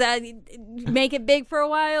bands make it big for a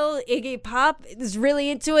while. Iggy Pop is really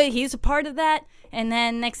into it. He's a part of that. And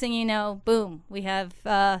then next thing you know, boom, we have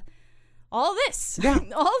all this. Yeah.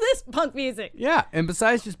 All this punk music. Yeah, and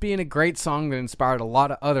besides just being a great song that inspired a lot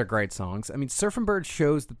of other great songs, I mean, Surfin' Bird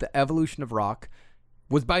shows that the evolution of rock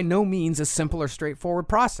was by no means a simple or straightforward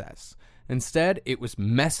process. Instead, it was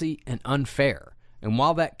messy and unfair. And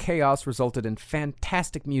while that chaos resulted in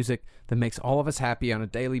fantastic music that makes all of us happy on a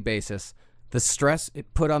daily basis, the stress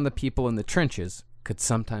it put on the people in the trenches could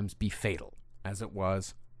sometimes be fatal, as it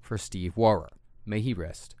was for Steve Waurer. May he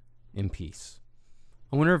rest in peace.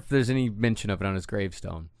 I wonder if there's any mention of it on his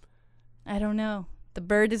gravestone. I don't know. The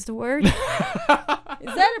bird is the word? Is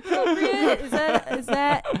that appropriate? Is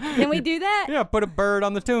that can we do that? Yeah, put a bird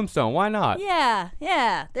on the tombstone. Why not?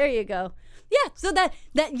 Yeah. There you go. Yeah, so that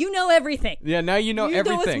you know everything. Yeah, now you know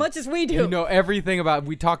everything. You know as much as we do. You know everything about.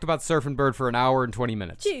 We talked about Surfin' Bird for an hour and 20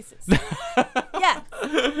 minutes. Jesus. Yeah.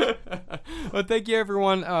 Well, thank you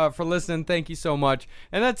everyone for listening. Thank you so much.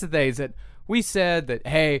 And that's the thing is that we said that,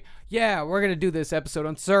 hey, yeah, we're gonna do this episode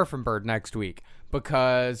on Surfin' Bird next week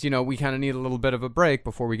because we kind of need a little bit of a break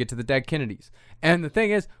before we get to the Dead Kennedys. And the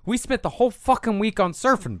thing is, we spent the whole fucking week on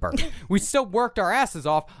Surfin' Bird. We still worked our asses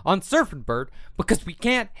off on Surfin' Bird because we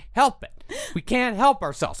can't help it. We can't help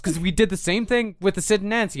ourselves because we did the same thing with the Sid and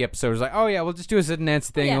Nancy episode. It was like, oh yeah, we'll just do a Sid and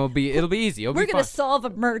Nancy thing. Yeah. And it'll be easy. We're gonna solve a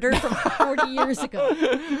murder from 40 years ago.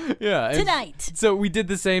 Yeah. Tonight. So we did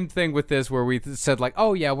the same thing with this where we said like,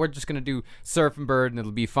 oh yeah, we're just gonna do Surfin' Bird and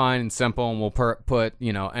it'll be fine and simple and we'll put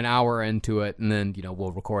an hour into it and then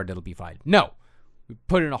we'll record. It'll be fine. No. We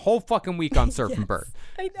put in a whole fucking week on Surfin' Bird.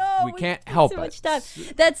 I know. We can't help so it. Much time.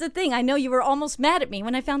 That's the thing. I know you were almost mad at me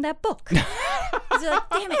when I found that book. It's like,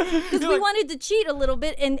 damn it, because we wanted to cheat a little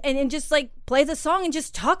bit and just like play the song and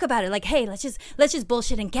just talk about it. Like, hey, let's just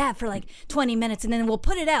bullshit and gab for like 20 minutes and then we'll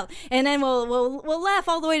put it out and then we'll laugh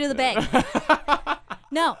all the way to the bank.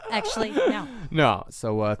 No, actually, no. No.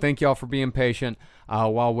 So thank you all for being patient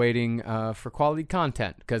while waiting for quality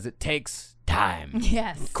content because it takes time.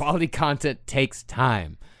 Yes. Quality content takes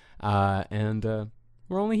time. and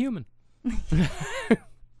we're only human.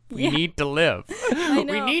 We need to live. I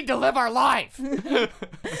know. We need to live our life.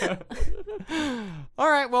 All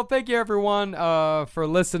right. Well, thank you everyone for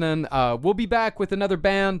listening. We'll be back with another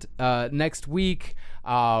band next week.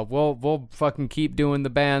 We'll fucking keep doing the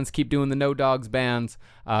bands, keep doing the No Dogs bands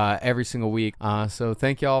every single week. So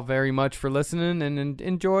thank y'all very much for listening and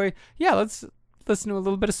enjoy. Yeah, let's listen to a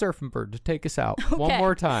little bit of Surfing Bird to take us out one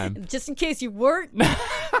more time. Just in case you weren't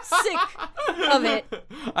sick of it.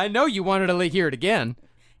 I know you wanted to hear it again.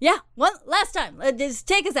 Yeah, one last time. Just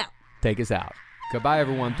take us out. Take us out. Goodbye,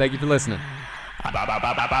 everyone. Thank you for listening.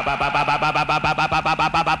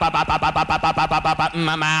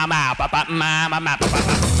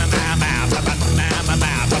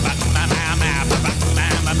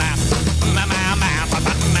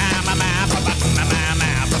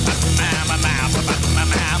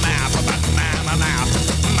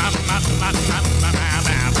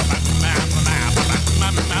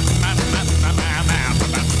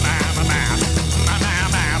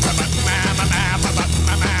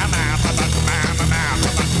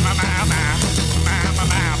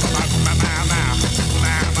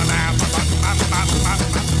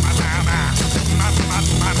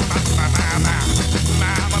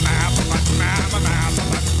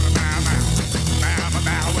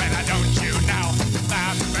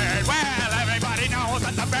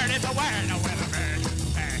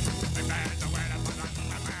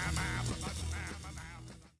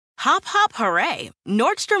 Hop, hop, hooray!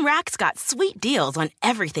 Nordstrom Rack's got sweet deals on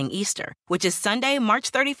everything Easter, which is Sunday,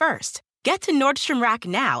 March 31st. Get to Nordstrom Rack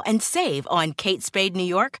now and save on Kate Spade New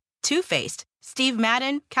York, Too Faced, Steve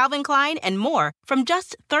Madden, Calvin Klein, and more from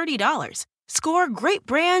just $30. Score great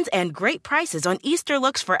brands and great prices on Easter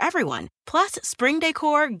looks for everyone, plus spring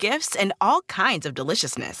decor, gifts, and all kinds of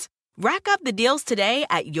deliciousness. Rack up the deals today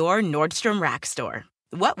at your Nordstrom Rack store.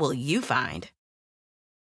 What will you find?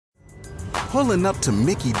 Pulling up to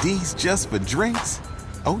Mickey D's just for drinks?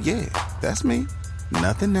 Oh yeah, that's me.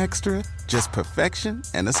 Nothing extra, just perfection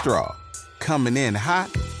and a straw. Coming in hot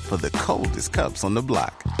for the coldest cups on the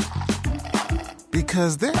block.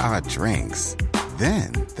 Because there are drinks.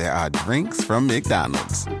 Then there are drinks from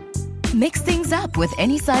McDonald's. Mix things up with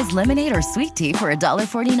any size lemonade or sweet tea for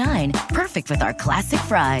 $1.49. Perfect with our classic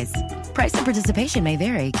fries. Price and participation may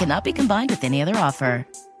vary. Cannot be combined with any other offer.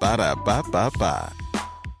 Ba-da-ba-ba-ba.